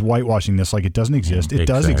 Everybody's whitewashing this like it doesn't exist. It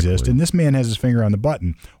does exist. And this man has his finger on the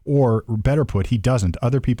button. Or better put, he doesn't.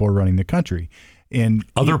 Other people are running the country. And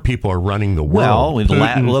Other people are running the world. Well,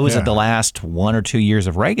 the last 1 or 2 years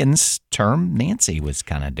of Reagan's term? Nancy was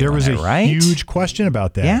kind of doing there was it, a right? huge question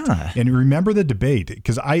about that. Yeah. And remember the debate,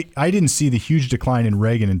 because I didn't see the huge decline in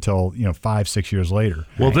Reagan until 5-6 years later.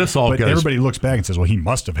 Well, this all But goes. everybody looks back and says, well, he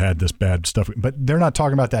must have had this bad stuff. But they're not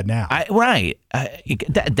talking about that now.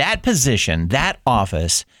 That position, that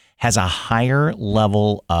office has a higher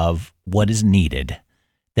level of what is needed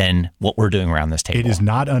than what we're doing around this table. It is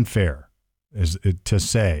not unfair to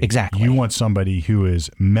say Exactly. you want somebody who is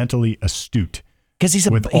mentally astute because he's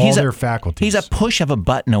their faculties. He's a push of a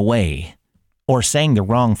button away, or saying the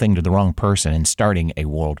wrong thing to the wrong person and starting a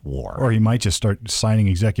world war. Or he might just start signing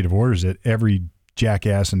executive orders that every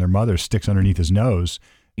jackass and their mother sticks underneath his nose.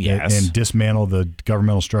 Yes. And dismantle the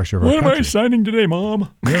governmental structure of our country. What am I signing today,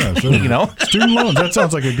 Mom? Yeah, so, student loans. That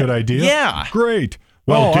sounds like a good idea. Yeah. Great.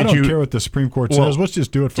 Well, Well, I did don't you- care what the Supreme Court says. Let's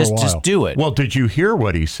just do it for a while. Just do it. Well, did you hear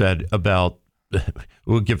what he said about?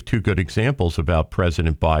 We'll give two good examples about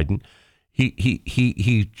President Biden.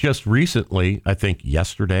 He just recently, I think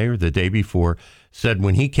yesterday or the day before, said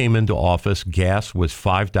when he came into office, gas was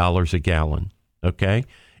 $5 a gallon. Okay,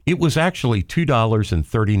 it was actually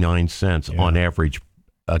 $2.39 on average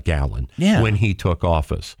a gallon when he took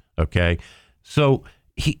office. Okay, so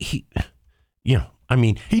he I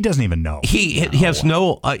mean, he doesn't even know. He has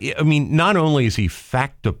no. I mean, not only is he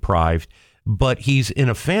fact deprived, but he's in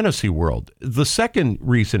a fantasy world. The second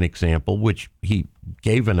recent example, which he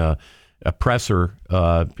gave in a presser,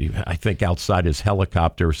 I think outside his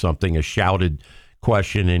helicopter or something, a shouted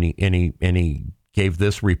question, and he gave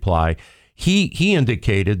this reply. He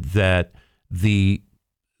indicated that the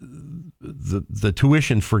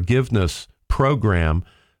tuition forgiveness program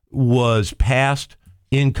was passed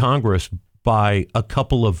in Congress by a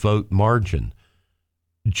couple of vote margin.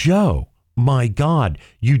 Joe, my God,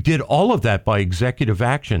 you did all of that by executive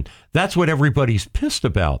action. That's what everybody's pissed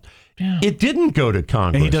about. Yeah. It didn't go to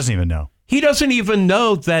Congress. And he doesn't even know. He doesn't even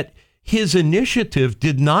know that his initiative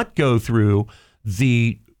did not go through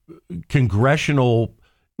the congressional,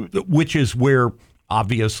 which is where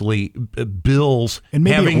obviously bills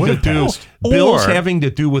having to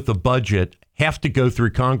do with the budget have to go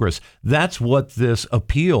through Congress. That's what this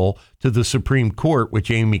appeal to the Supreme Court,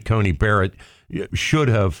 which Amy Coney Barrett should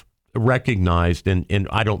have recognized, and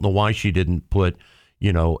I don't know why she didn't put,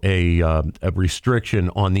 a restriction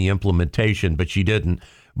on the implementation, but she didn't.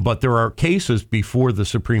 But there are cases before the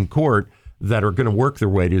Supreme Court that are going to work their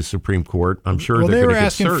way to the Supreme Court. I'm sure they're going to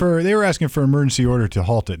get cert. They were asking for an emergency order to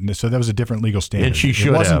halt it, and so that was a different legal standard. And she should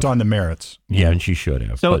have. It wasn't on the merits. Yeah, and she should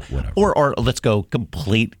have. So, but whatever. or let's go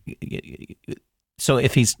complete. So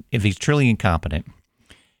if he's truly incompetent,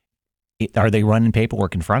 are they running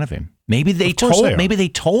paperwork in front of him? Maybe they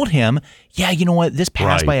told him, yeah, you know what, this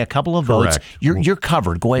passed by a couple of votes. You're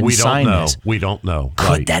covered. Go ahead and sign this. We don't know.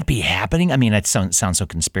 Could that be happening? I mean, it sounds so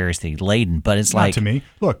conspiracy laden, but it's Not to me.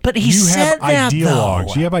 Look, but he said that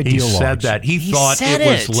ideologues. You have ideologues. He said that. He thought it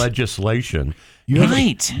was legislation.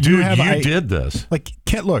 Right. Dude, you did this. Like,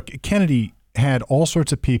 look, Kennedy had all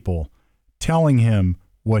sorts of people telling him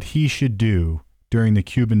what he should do during the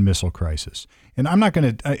Cuban Missile Crisis. And I'm not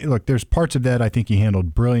going to look, there's parts of that I think he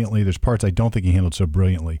handled brilliantly. There's parts I don't think he handled so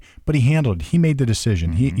brilliantly. But he handled it. He made the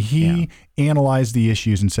decision. He analyzed the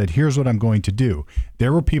issues and said, here's what I'm going to do.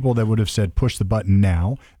 There were people that would have said, push the button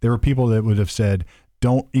now. There were people that would have said,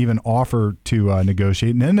 don't even offer to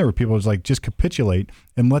negotiate. And then there were people who was like, just capitulate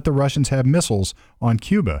and let the Russians have missiles on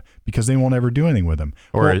Cuba because they won't ever do anything with them.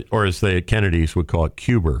 Or as the Kennedys would call it,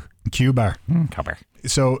 Cuba. Cuba.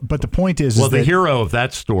 So, but the point is, the hero of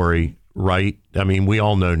that story, right? I mean, we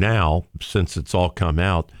all know now, since it's all come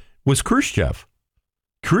out, was Khrushchev.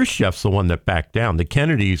 Khrushchev's the one that backed down. The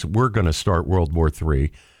Kennedys were going to start World War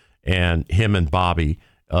III, and him and Bobby,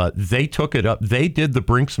 they took it up. They did the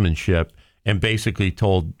brinksmanship and basically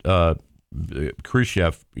told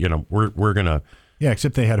Khrushchev, we're going to. Yeah,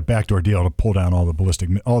 except they had a backdoor deal to pull down all the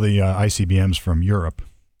ICBMs from Europe.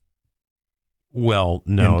 Well,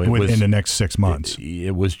 no, in the next 6 months.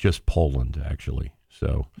 It was just Poland, actually.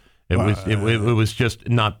 So It was just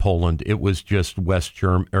not Poland. It was just West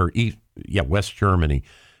Germany.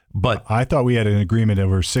 But I thought we had an agreement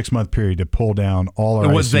over a 6-month period to pull down all our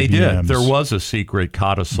ICBMs. They did. There was a secret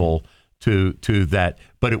codicil to that,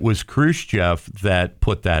 but it was Khrushchev that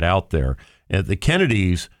put that out there. And the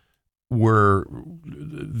Kennedys were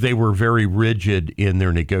very rigid in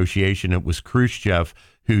their negotiation. It was Khrushchev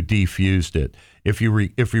who defused it. If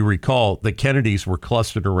you recall, the Kennedys were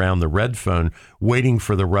clustered around the red phone waiting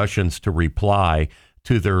for the Russians to reply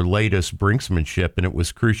to their latest brinksmanship, and it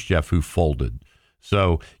was Khrushchev who folded.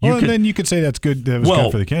 So then you could say that's good. That was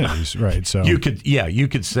good for the Kennedys, right? So you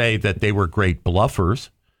could say that they were great bluffers.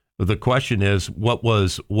 The question is, what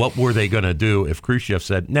were they going to do if Khrushchev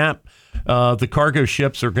said, "Nah, the cargo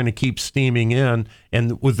ships are going to keep steaming in"?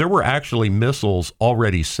 And there were actually missiles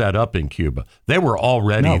already set up in Cuba. They were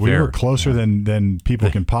already there. We were closer than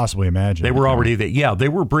people can possibly imagine. They were already there. Yeah, they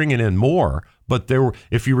were bringing in more, but there were.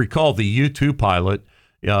 If you recall, the U-2 pilot.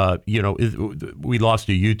 We lost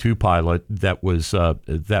a U-2 pilot that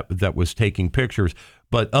was taking pictures,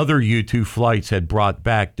 but other U-2 flights had brought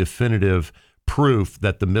back definitive proof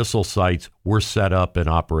that the missile sites were set up and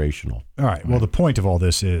operational. All right. Well, the point of all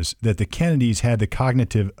this is that the Kennedys had the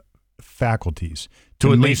cognitive faculties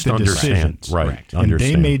to at make least the understand, decisions. right? And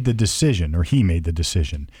they made the decision, or he made the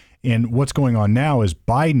decision. And what's going on now is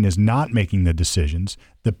Biden is not making the decisions.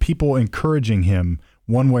 The people encouraging him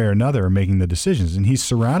one way or another are making the decisions. And he's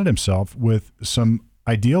surrounded himself with some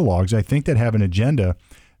ideologues, I think, that have an agenda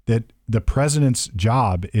that the president's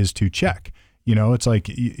job is to check. It's like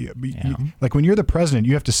like when you're the president,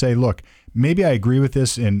 you have to say, look, maybe I agree with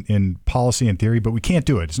this in policy and theory, but we can't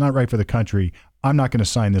do it. It's not right for the country. I'm not going to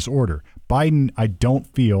sign this order. Biden, I don't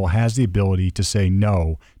feel, has the ability to say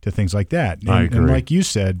no to things like that. I agree. And like you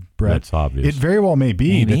said, Brett, that's obvious. It very well may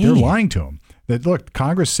be that they're lying to him. That, look,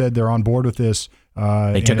 Congress said they're on board with this.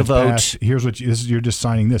 They took a vote. Passed. Here's you're just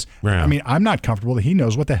signing this. Yeah. I mean, I'm not comfortable that he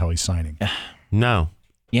knows what the hell he's signing. No.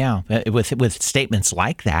 Yeah, with statements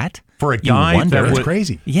like that. For a guy that's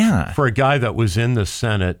crazy. Yeah. For a guy that was in the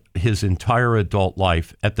Senate his entire adult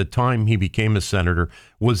life, at the time he became a senator,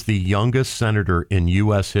 was the youngest senator in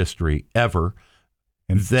U.S. history ever.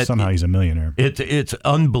 And somehow he's a millionaire. It's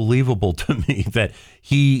unbelievable to me that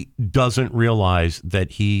he doesn't realize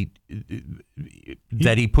that he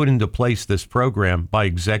put into place this program by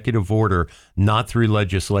executive order, not through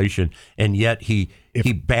legislation, and yet he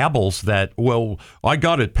babbles that, well, I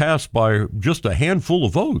got it passed by just a handful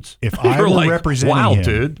of votes. If I were representing him, wow,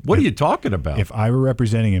 dude, what are you talking about? If I were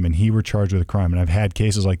representing him and he were charged with a crime, and I've had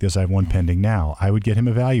cases like this, I have one pending now, I would get him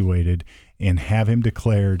evaluated and have him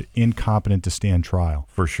declared incompetent to stand trial.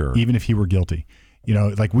 For sure. Even if he were guilty.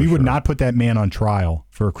 We would not put that man on trial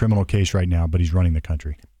for a criminal case right now, but he's running the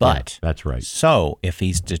country. But that's right. So if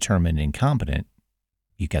he's determined incompetent,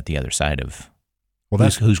 you got the other side of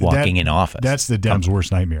who's walking in office. That's the Dems'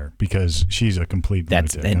 worst nightmare, because she's a complete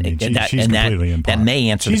lunatic. She's completely incompetent. That may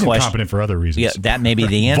answer the question. She's incompetent for other reasons. Yeah, that may be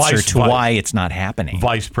the answer to why it's not happening.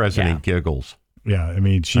 Vice President giggles. Yeah, I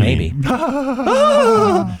mean, maybe.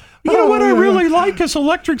 You know what I really like is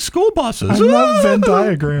electric school buses. I love Venn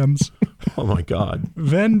diagrams. Oh, my God.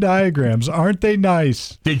 Venn diagrams. Aren't they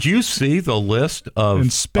nice? Did you see the list of...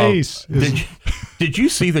 In space. Did you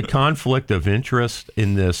see the conflict of interest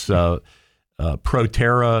in this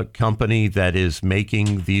Proterra company that is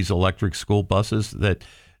making these electric school buses? That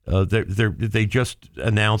they just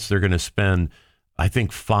announced they're going to spend, I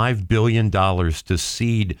think, $5 billion to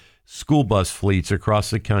seed school bus fleets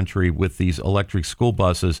across the country with these electric school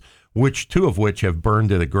buses, two of which have burned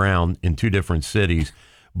to the ground in 2 different cities.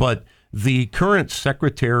 But the current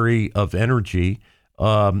Secretary of Energy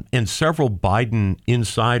and several Biden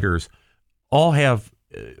insiders all have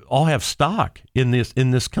stock in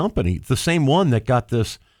this company. The same one that got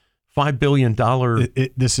this $5 billion.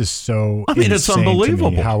 This is so. I mean, it's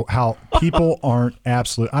unbelievable to me how people aren't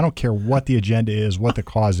absolute. I don't care what the agenda is, what the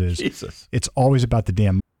cause is. Jesus. It's always about the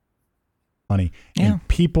damn money. Yeah. And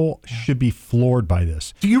people should be floored by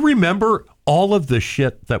this. Do you remember all of the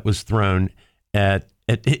shit that was thrown at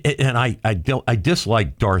and I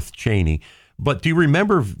dislike Darth Cheney, but do you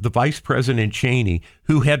remember the Vice President Cheney,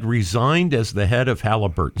 who had resigned as the head of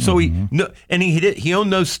Halliburton? So he owned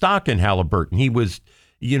no stock in Halliburton. He was,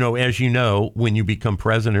 as you know, when you become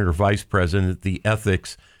president or vice president, the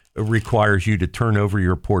ethics requires you to turn over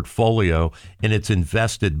your portfolio, and it's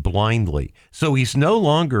invested blindly. So he's no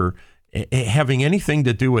longer having anything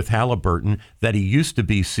to do with Halliburton that he used to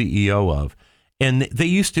be CEO of. And they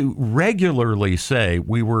used to regularly say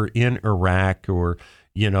we were in Iraq or,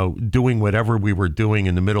 doing whatever we were doing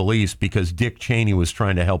in the Middle East because Dick Cheney was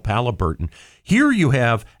trying to help Halliburton. Here you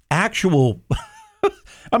have actual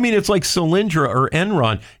I mean, it's like Solyndra or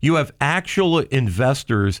Enron. You have actual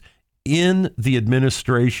investors in the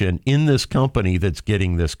administration in this company that's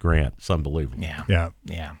getting this grant. It's unbelievable. Yeah.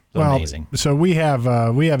 It's well, amazing. So we have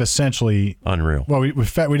essentially Unreal. Well, we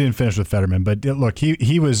didn't finish with Fetterman, but look,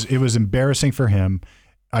 it was embarrassing for him.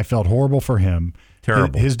 I felt horrible for him.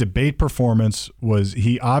 Terrible. His debate performance was,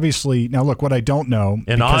 he obviously, now look, what I don't know,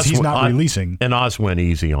 because he's not releasing. And Oz went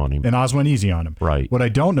easy on him. Right. What I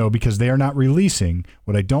don't know, because they are not releasing,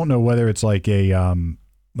 what I don't know whether it's like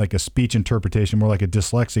a speech interpretation, more like a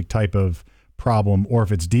dyslexic type of problem, or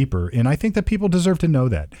if it's deeper. And I think that people deserve to know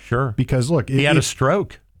that. Sure. Because look, he had a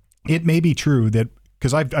stroke. It may be true that,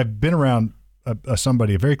 because I've been around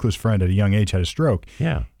somebody, a very close friend at a young age, had a stroke.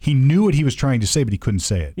 Yeah. He knew what he was trying to say, but he couldn't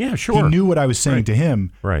say it. Yeah, sure. He knew what I was saying to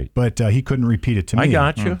him, right? But he couldn't repeat it to me. I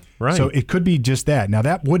got you. Right. So it could be just that. Now,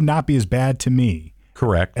 that would not be as bad to me.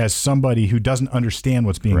 Correct. As somebody who doesn't understand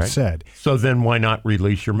what's being said. So then why not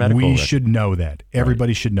release your medical record? Should know that.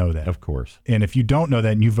 Everybody should know that. Of course. And if you don't know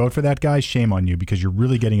that and you vote for that guy, shame on you, because you're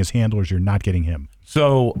really getting his handlers. You're not getting him.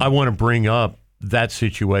 So I want to bring up that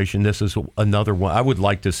situation. This is another one. I would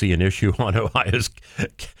like to see an issue on Ohio's.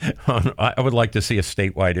 I would like to see a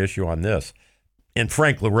statewide issue on this. And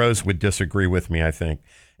Frank LaRose would disagree with me, I think,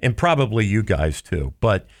 and probably you guys too.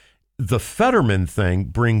 But the Fetterman thing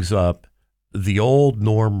brings up the old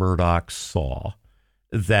Norm Murdoch saw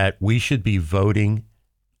that we should be voting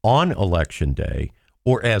on Election Day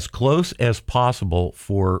or as close as possible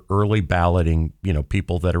for early balloting,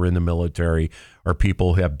 people that are in the military or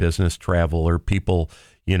people who have business travel or people,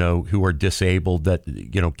 who are disabled that,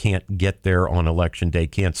 can't get there on Election Day,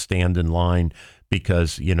 can't stand in line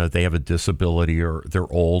because, they have a disability or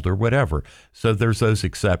they're old or whatever. So there's those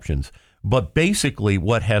exceptions. But basically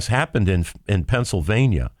what has happened in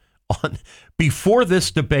Pennsylvania before this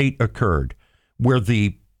debate occurred, where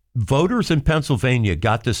the voters in Pennsylvania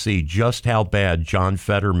got to see just how bad John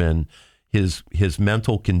Fetterman, his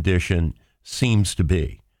mental condition seems to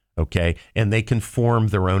be, okay? And they can form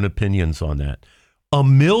their own opinions on that.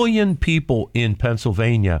 1 million people in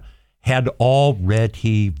Pennsylvania had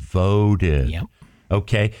already voted. Yep.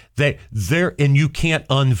 Okay, and you can't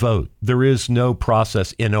unvote. There is no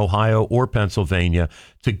process in Ohio or Pennsylvania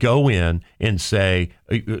to go in and say,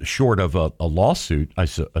 short of a lawsuit, I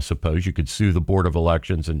suppose you could sue the Board of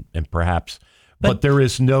Elections and perhaps, but there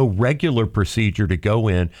is no regular procedure to go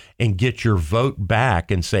in and get your vote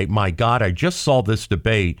back and say, my God, I just saw this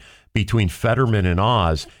debate between Fetterman and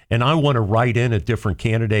Oz, and I want to write in a different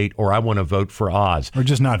candidate, or I want to vote for Oz. Or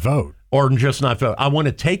just not vote. I want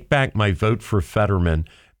to take back my vote for Fetterman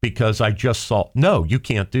because I just saw. No, you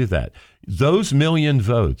can't do that. Those 1 million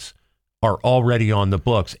votes are already on the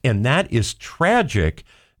books. And that is tragic,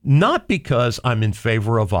 not because I'm in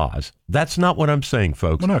favor of Oz. That's not what I'm saying,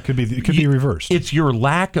 folks. Well, no, it could be reversed. It's your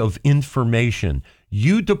lack of information.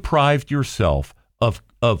 You deprived yourself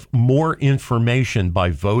of more information by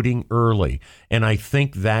voting early. And I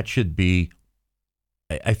think that should be,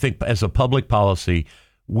 as a public policy,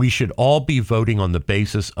 we should all be voting on the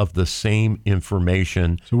basis of the same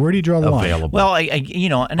information. So where do you draw the available? line?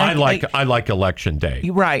 Well, I like Election Day.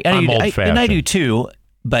 Right. I'm old-fashioned. And I do too.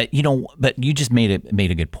 But you just made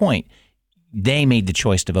a good point. They made the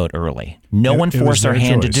choice to vote early. No one forced their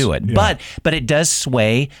hand to do it. Yeah. But it does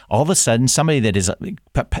sway. All of a sudden, somebody that is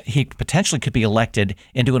he potentially could be elected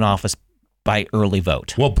into an office by early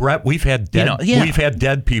vote. Well, Brett, we've had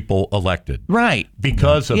dead people elected, right,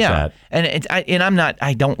 because of that. And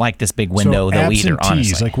I don't like this big window though either.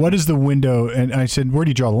 Honestly, like what is the window? And I said, where do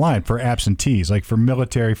you draw the line for absentees? Like for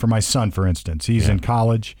military, for my son, for instance, he's in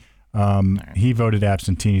college. He voted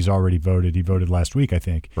absentee. He's already voted. He voted last week, I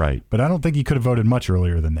think. Right. But I don't think he could have voted much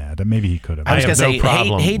earlier than that. Maybe he could have. I was going to say, no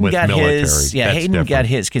problem Hayden with got military. his. Yeah, That's Hayden different. got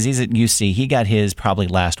his because he's at UC. He got his probably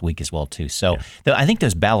last week as well too. So I think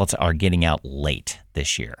those ballots are getting out late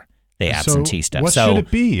this year. The absentee stuff. What should it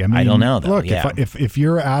be? I mean, I don't know. Though. Look, if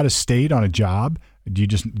you're out of state on a job, do you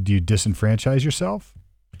disenfranchise yourself?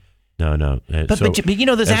 No. But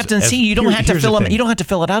those absentee, you don't have to fill them. You don't have to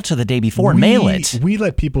fill it out till the day before and mail it. We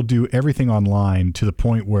let people do everything online to the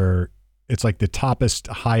point where it's like the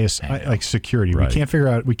highest like security. Right.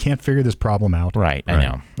 We can't figure this problem out. Right. I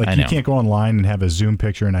know. Like you can't go online and have a Zoom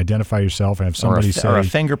picture and identify yourself and have somebody say, or a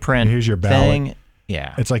fingerprint. Here's your ballot. Thing.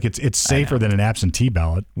 Yeah. It's like it's safer than an absentee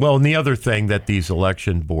ballot. Well, and the other thing that these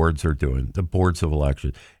election boards are doing, the boards of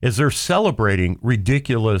election, is they're celebrating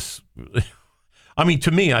ridiculous. I mean,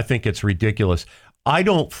 to me, I think it's ridiculous. I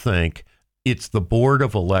don't think it's the Board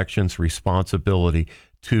of Elections' responsibility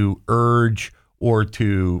to urge or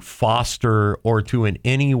to foster or to in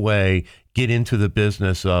any way get into the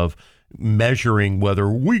business of measuring whether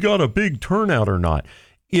we got a big turnout or not.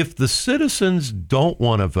 if the citizens don't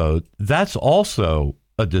want to vote, that's also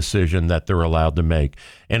a decision that they're allowed to make.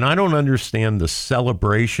 And I don't understand the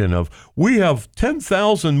celebration of, we have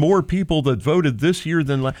 10,000 more people that voted this year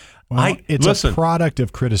than last. Well, it's a product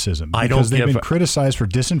of criticism because they've been criticized for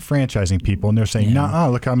disenfranchising people, and they're saying, "Nah,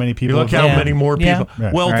 look how many people. Look how many more people."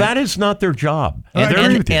 Yeah. Well, that is not their job.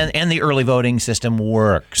 And the early voting system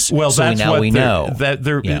works. Well, so that's now what we know that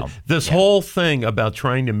this whole thing about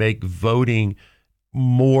trying to make voting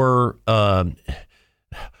more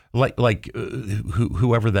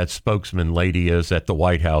whoever that spokesman lady is at the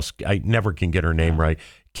White House. I never can get her name right.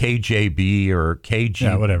 KJB or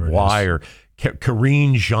KGY or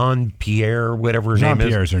Karine Jean-Pierre, whatever her name is.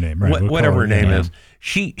 Jean-Pierre's her name, right? Whatever her name is.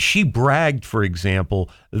 She bragged, for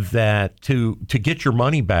example, that to get your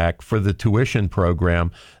money back for the tuition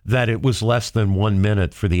program, that it was less than 1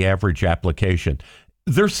 minute for the average application.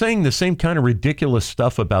 They're saying the same kind of ridiculous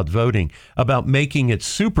stuff about voting, about making it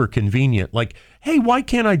super convenient. Like, hey, why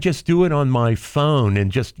can't I just do it on my phone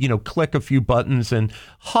and just, click a few buttons and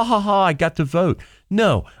I got to vote?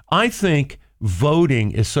 No, I think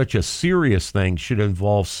voting is such a serious thing, should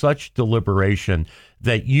involve such deliberation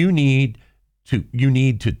that you need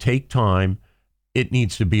to take time. It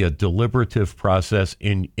needs to be a deliberative process,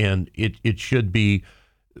 and it should be,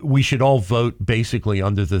 we should all vote basically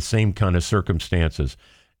under the same kind of circumstances.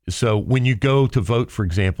 So when you go to vote, for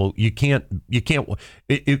example, you can't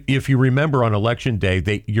if you remember on election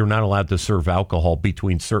day, you're not allowed to serve alcohol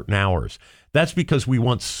between certain hours. That's because we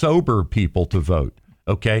want sober people to vote.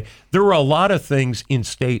 Okay, there are a lot of things in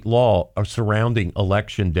state law surrounding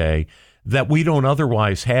election day that we don't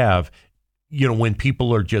otherwise have. When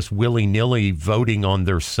people are just willy-nilly voting on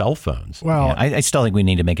their cell phones. Well, I still think we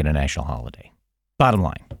need to make it a national holiday. Bottom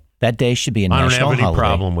line, that day should be a national holiday. I don't have any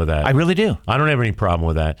problem with that. I really do. I don't have any problem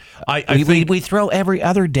with that. We throw every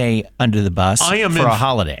other day under the bus for a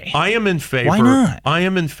holiday. I am in favor. Why not? I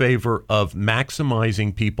am in favor of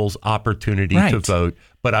maximizing people's opportunity to vote,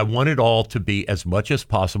 but I want it all to be as much as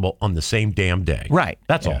possible on the same damn day. Right.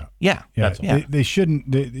 That's all. Yeah. That's all. They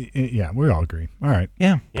shouldn't. We all agree. All right.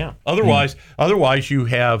 Yeah. Yeah. Otherwise, you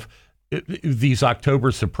have these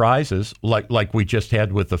October surprises, like we just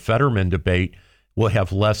had with the Fetterman debate, will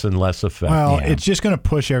have less and less effect. Well, it's just going to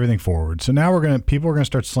push everything forward. So now people are going to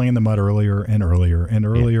start slinging the mud earlier and earlier and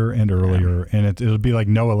earlier and earlier, and it'll be like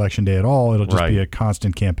no election day at all. It'll just be a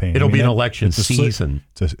constant campaign. It'll be an election season.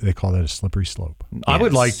 They call that a slippery slope. I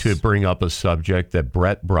would like to bring up a subject that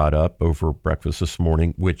Brett brought up over breakfast this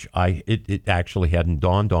morning, which it actually hadn't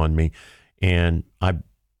dawned on me, and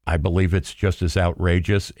I believe it's just as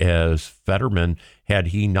outrageous as Fetterman had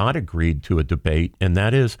he not agreed to a debate, and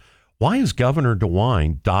that is, why is Governor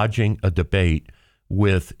DeWine dodging a debate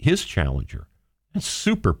with his challenger? It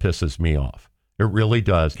super pisses me off. It really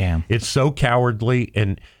does. Yeah. It's so cowardly,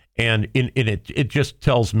 and it just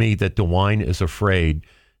tells me that DeWine is afraid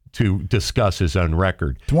to discuss his own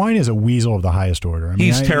record. DeWine is a weasel of the highest order. I mean,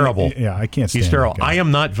 he's terrible. I can't stand He's terrible. that guy. I am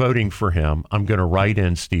not voting for him. I'm going to write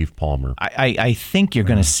in Steve Palmer. I think you're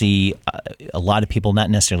going to see a lot of people not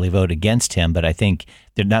necessarily vote against him, but I think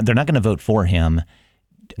they're not going to vote for him.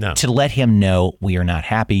 No. To let him know we are not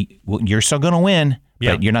happy. You're still going to win,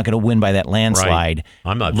 but you're not going to win by that landslide. Right.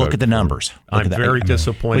 I'm not. Look at the numbers. I'm very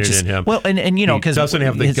disappointed in him. Well, and because he doesn't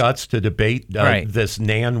have the guts to debate this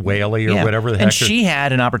Nan Whaley or whatever the heck. And she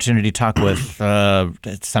had an opportunity to talk with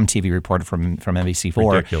some TV reporter from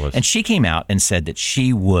NBC4. Ridiculous. And she came out and said that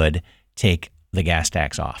she would take the gas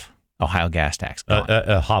tax off, Ohio gas tax.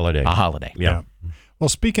 A holiday. A holiday. Yeah. Well,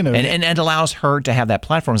 speaking of... And allows her to have that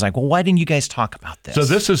platform. It's like, well, why didn't you guys talk about this? So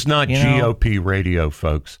this is not GOP radio,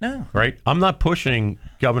 folks. No. Right? I'm not pushing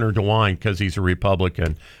Governor DeWine because he's a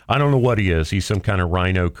Republican. I don't know what he is. He's some kind of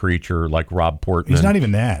rhino creature like Rob Portman. He's not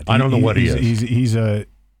even that. I don't know what he is. He's a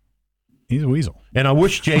weasel. And I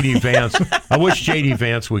wish J.D.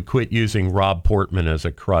 Vance would quit using Rob Portman as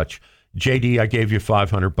a crutch. JD, I gave you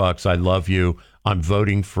 $500. I love you. I'm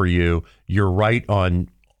voting for you. You're right on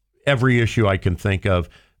every issue I can think of,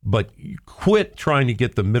 but quit trying to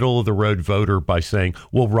get the middle of the road voter by saying,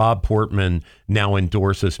 well, Rob Portman now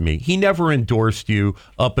endorses me. He never endorsed you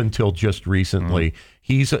up until just recently.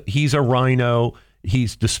 He's a rhino.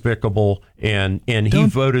 He's despicable. And he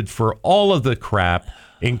voted for all of the crap,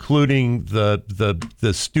 including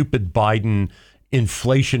the stupid Biden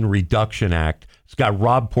Inflation Reduction Act. It's got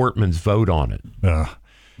Rob Portman's vote on it.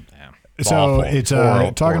 So awful. It's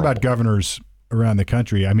talking about governors around the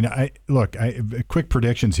country. I mean, quick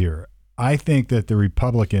predictions here. I think that the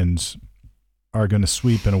Republicans are going to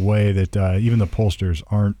sweep in a way that even the pollsters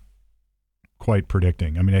aren't quite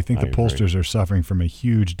predicting. I mean, I think the pollsters are suffering from a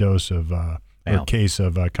huge dose of or case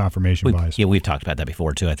of confirmation bias. Yeah, we've talked about that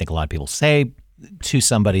before too. I think a lot of people say to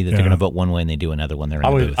somebody that they're going to vote one way and they do another when they're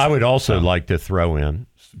in the booth. I would also like to throw in,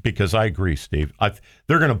 because I agree, Steve,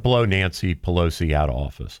 they're going to blow Nancy Pelosi out of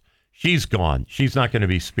office. She's gone. She's not going to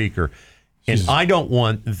be speaker. And I don't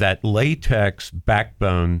want that latex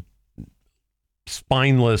backbone,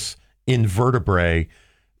 spineless invertebrate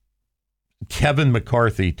Kevin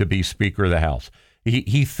McCarthy to be Speaker of the House.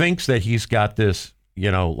 He thinks that he's got this,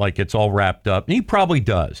 like it's all wrapped up. And he probably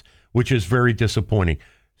does, which is very disappointing.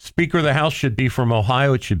 Speaker of the House should be from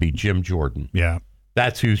Ohio. It should be Jim Jordan. Yeah.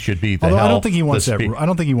 That's who should be the Although health, I don't think he wants that. I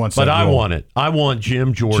don't think he wants that. But I role. want it. I want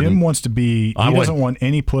Jim Jordan. Jim wants to be. He doesn't want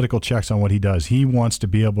any political checks on what he does. He wants to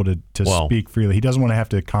be able to speak freely. He doesn't want to have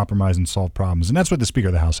to compromise and solve problems, and that's what the Speaker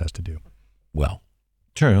of the House has to do. Well,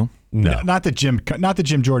 true. No, not that Jim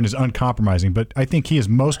Jordan is uncompromising, but I think he is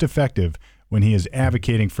most effective when he is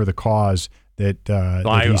advocating for the cause that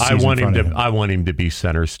he sees in front of him. I want him to be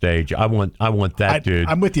center stage. I want that dude.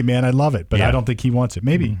 I'm with you, man. I love it, but I don't think he wants it.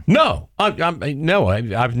 Maybe no.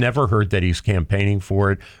 I've never heard that he's campaigning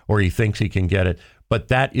for it or he thinks he can get it. But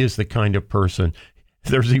that is the kind of person.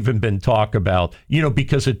 There's even been talk about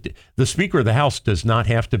because the Speaker of the House does not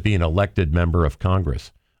have to be an elected member of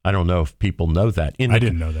Congress. I don't know if people know that. I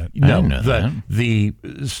didn't know that. No, I didn't know that.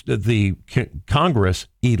 The Congress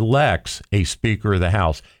elects a Speaker of the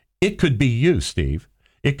House. It could be you, Steve.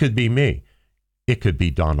 It could be me. It could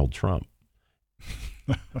be Donald Trump.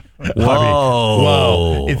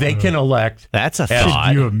 Whoa. They can elect. That's a thought.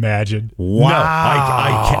 Can you imagine? Wow. No,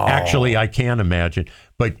 I can't imagine.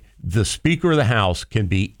 But the Speaker of the House can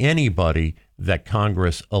be anybody that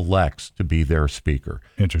Congress elects to be their speaker.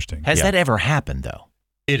 Interesting. Has that ever happened, though?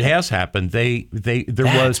 It has happened.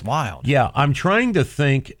 That's wild. Yeah, I'm trying to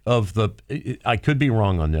think of I could be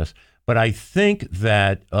wrong on this, but I think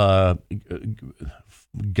that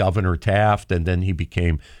Governor Taft, and then he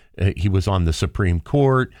was on the Supreme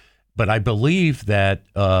Court. But I believe that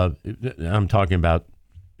I'm talking about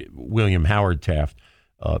William Howard Taft,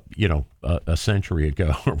 a century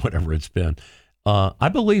ago or whatever it's been. I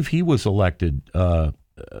believe he was elected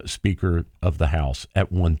Speaker of the House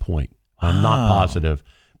at one point. I'm not positive,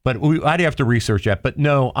 but I'd have to research that. But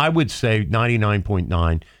no, I would say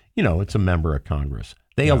 99.9, it's a member of Congress.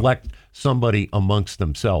 They elect somebody amongst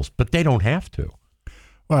themselves, but they don't have to.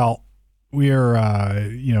 Well, we are,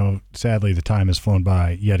 sadly, the time has flown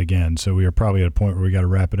by yet again. So we are probably at a point where we got to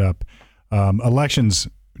wrap it up. Elections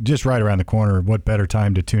just right around the corner. What better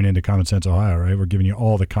time to tune into Common Sense Ohio, right? We're giving you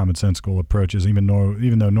all the commonsensical approaches, even though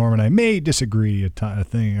Norm and I may disagree a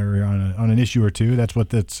thing or on an issue or two. That's what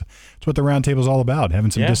the roundtable is all about,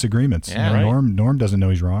 having some disagreements. Yeah, right. Norm doesn't know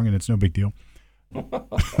he's wrong, and it's no big deal.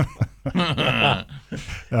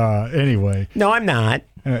 Anyway. No, I'm not.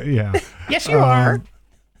 Yeah. Yes, you are.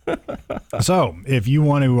 So if you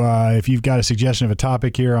want to, if you've got a suggestion of a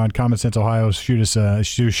topic here on Common Sense Ohio, shoot us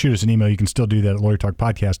an email. You can still do that at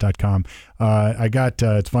lawyertalkpodcast.com.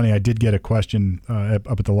 It's funny, I did get a question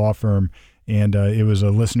up at the law firm, and it was a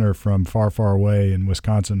listener from far, far away in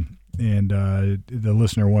Wisconsin. And the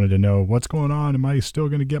listener wanted to know, what's going on? Am I still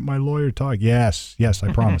going to get my lawyer talk? Yes,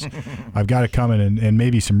 I promise. I've got it coming, and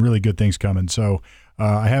maybe some really good things coming. So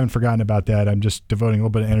I haven't forgotten about that. I'm just devoting a little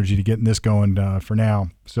bit of energy to getting this going for now.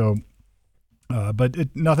 So,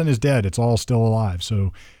 but nothing is dead. It's all still alive.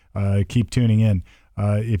 So keep tuning in.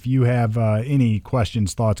 If you have any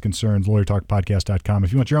questions, thoughts, concerns, lawyertalkpodcast.com.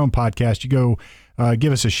 If you want your own podcast, you go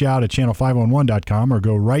give us a shout at channel511.com or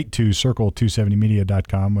go right to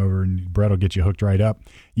circle270media.com over, and Brett will get you hooked right up.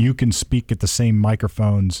 You can speak at the same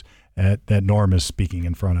microphones that Norm is speaking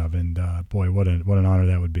in front of, and boy, what an honor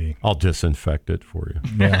that would be. I'll disinfect it for you.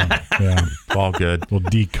 Yeah. It's all good. We'll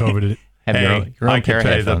decode it. Have your own I pair can of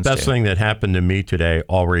tell you the headphones, best too. thing that happened to me today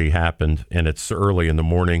already happened, and it's early in the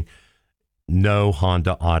morning. No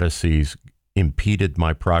Honda Odysseys impeded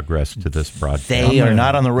my progress to this broadcast. They are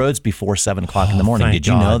not on the roads before 7 o'clock in the morning. thank Did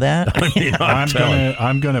you God. know that?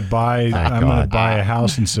 I'm gonna buy a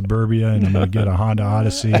house in suburbia, and I'm gonna get a Honda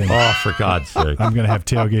Odyssey. And Oh, for God's sake. I'm gonna have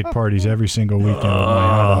tailgate parties every single weekend with my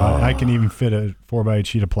Honda. I can even fit a 4x8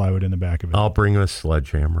 sheet of plywood in the back of it. I'll bring a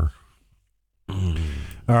sledgehammer. All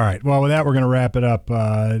right. Well, with that, we're gonna wrap it up.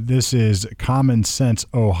 This is Common Sense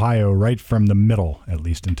Ohio, right from the middle, at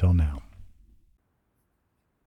least until now.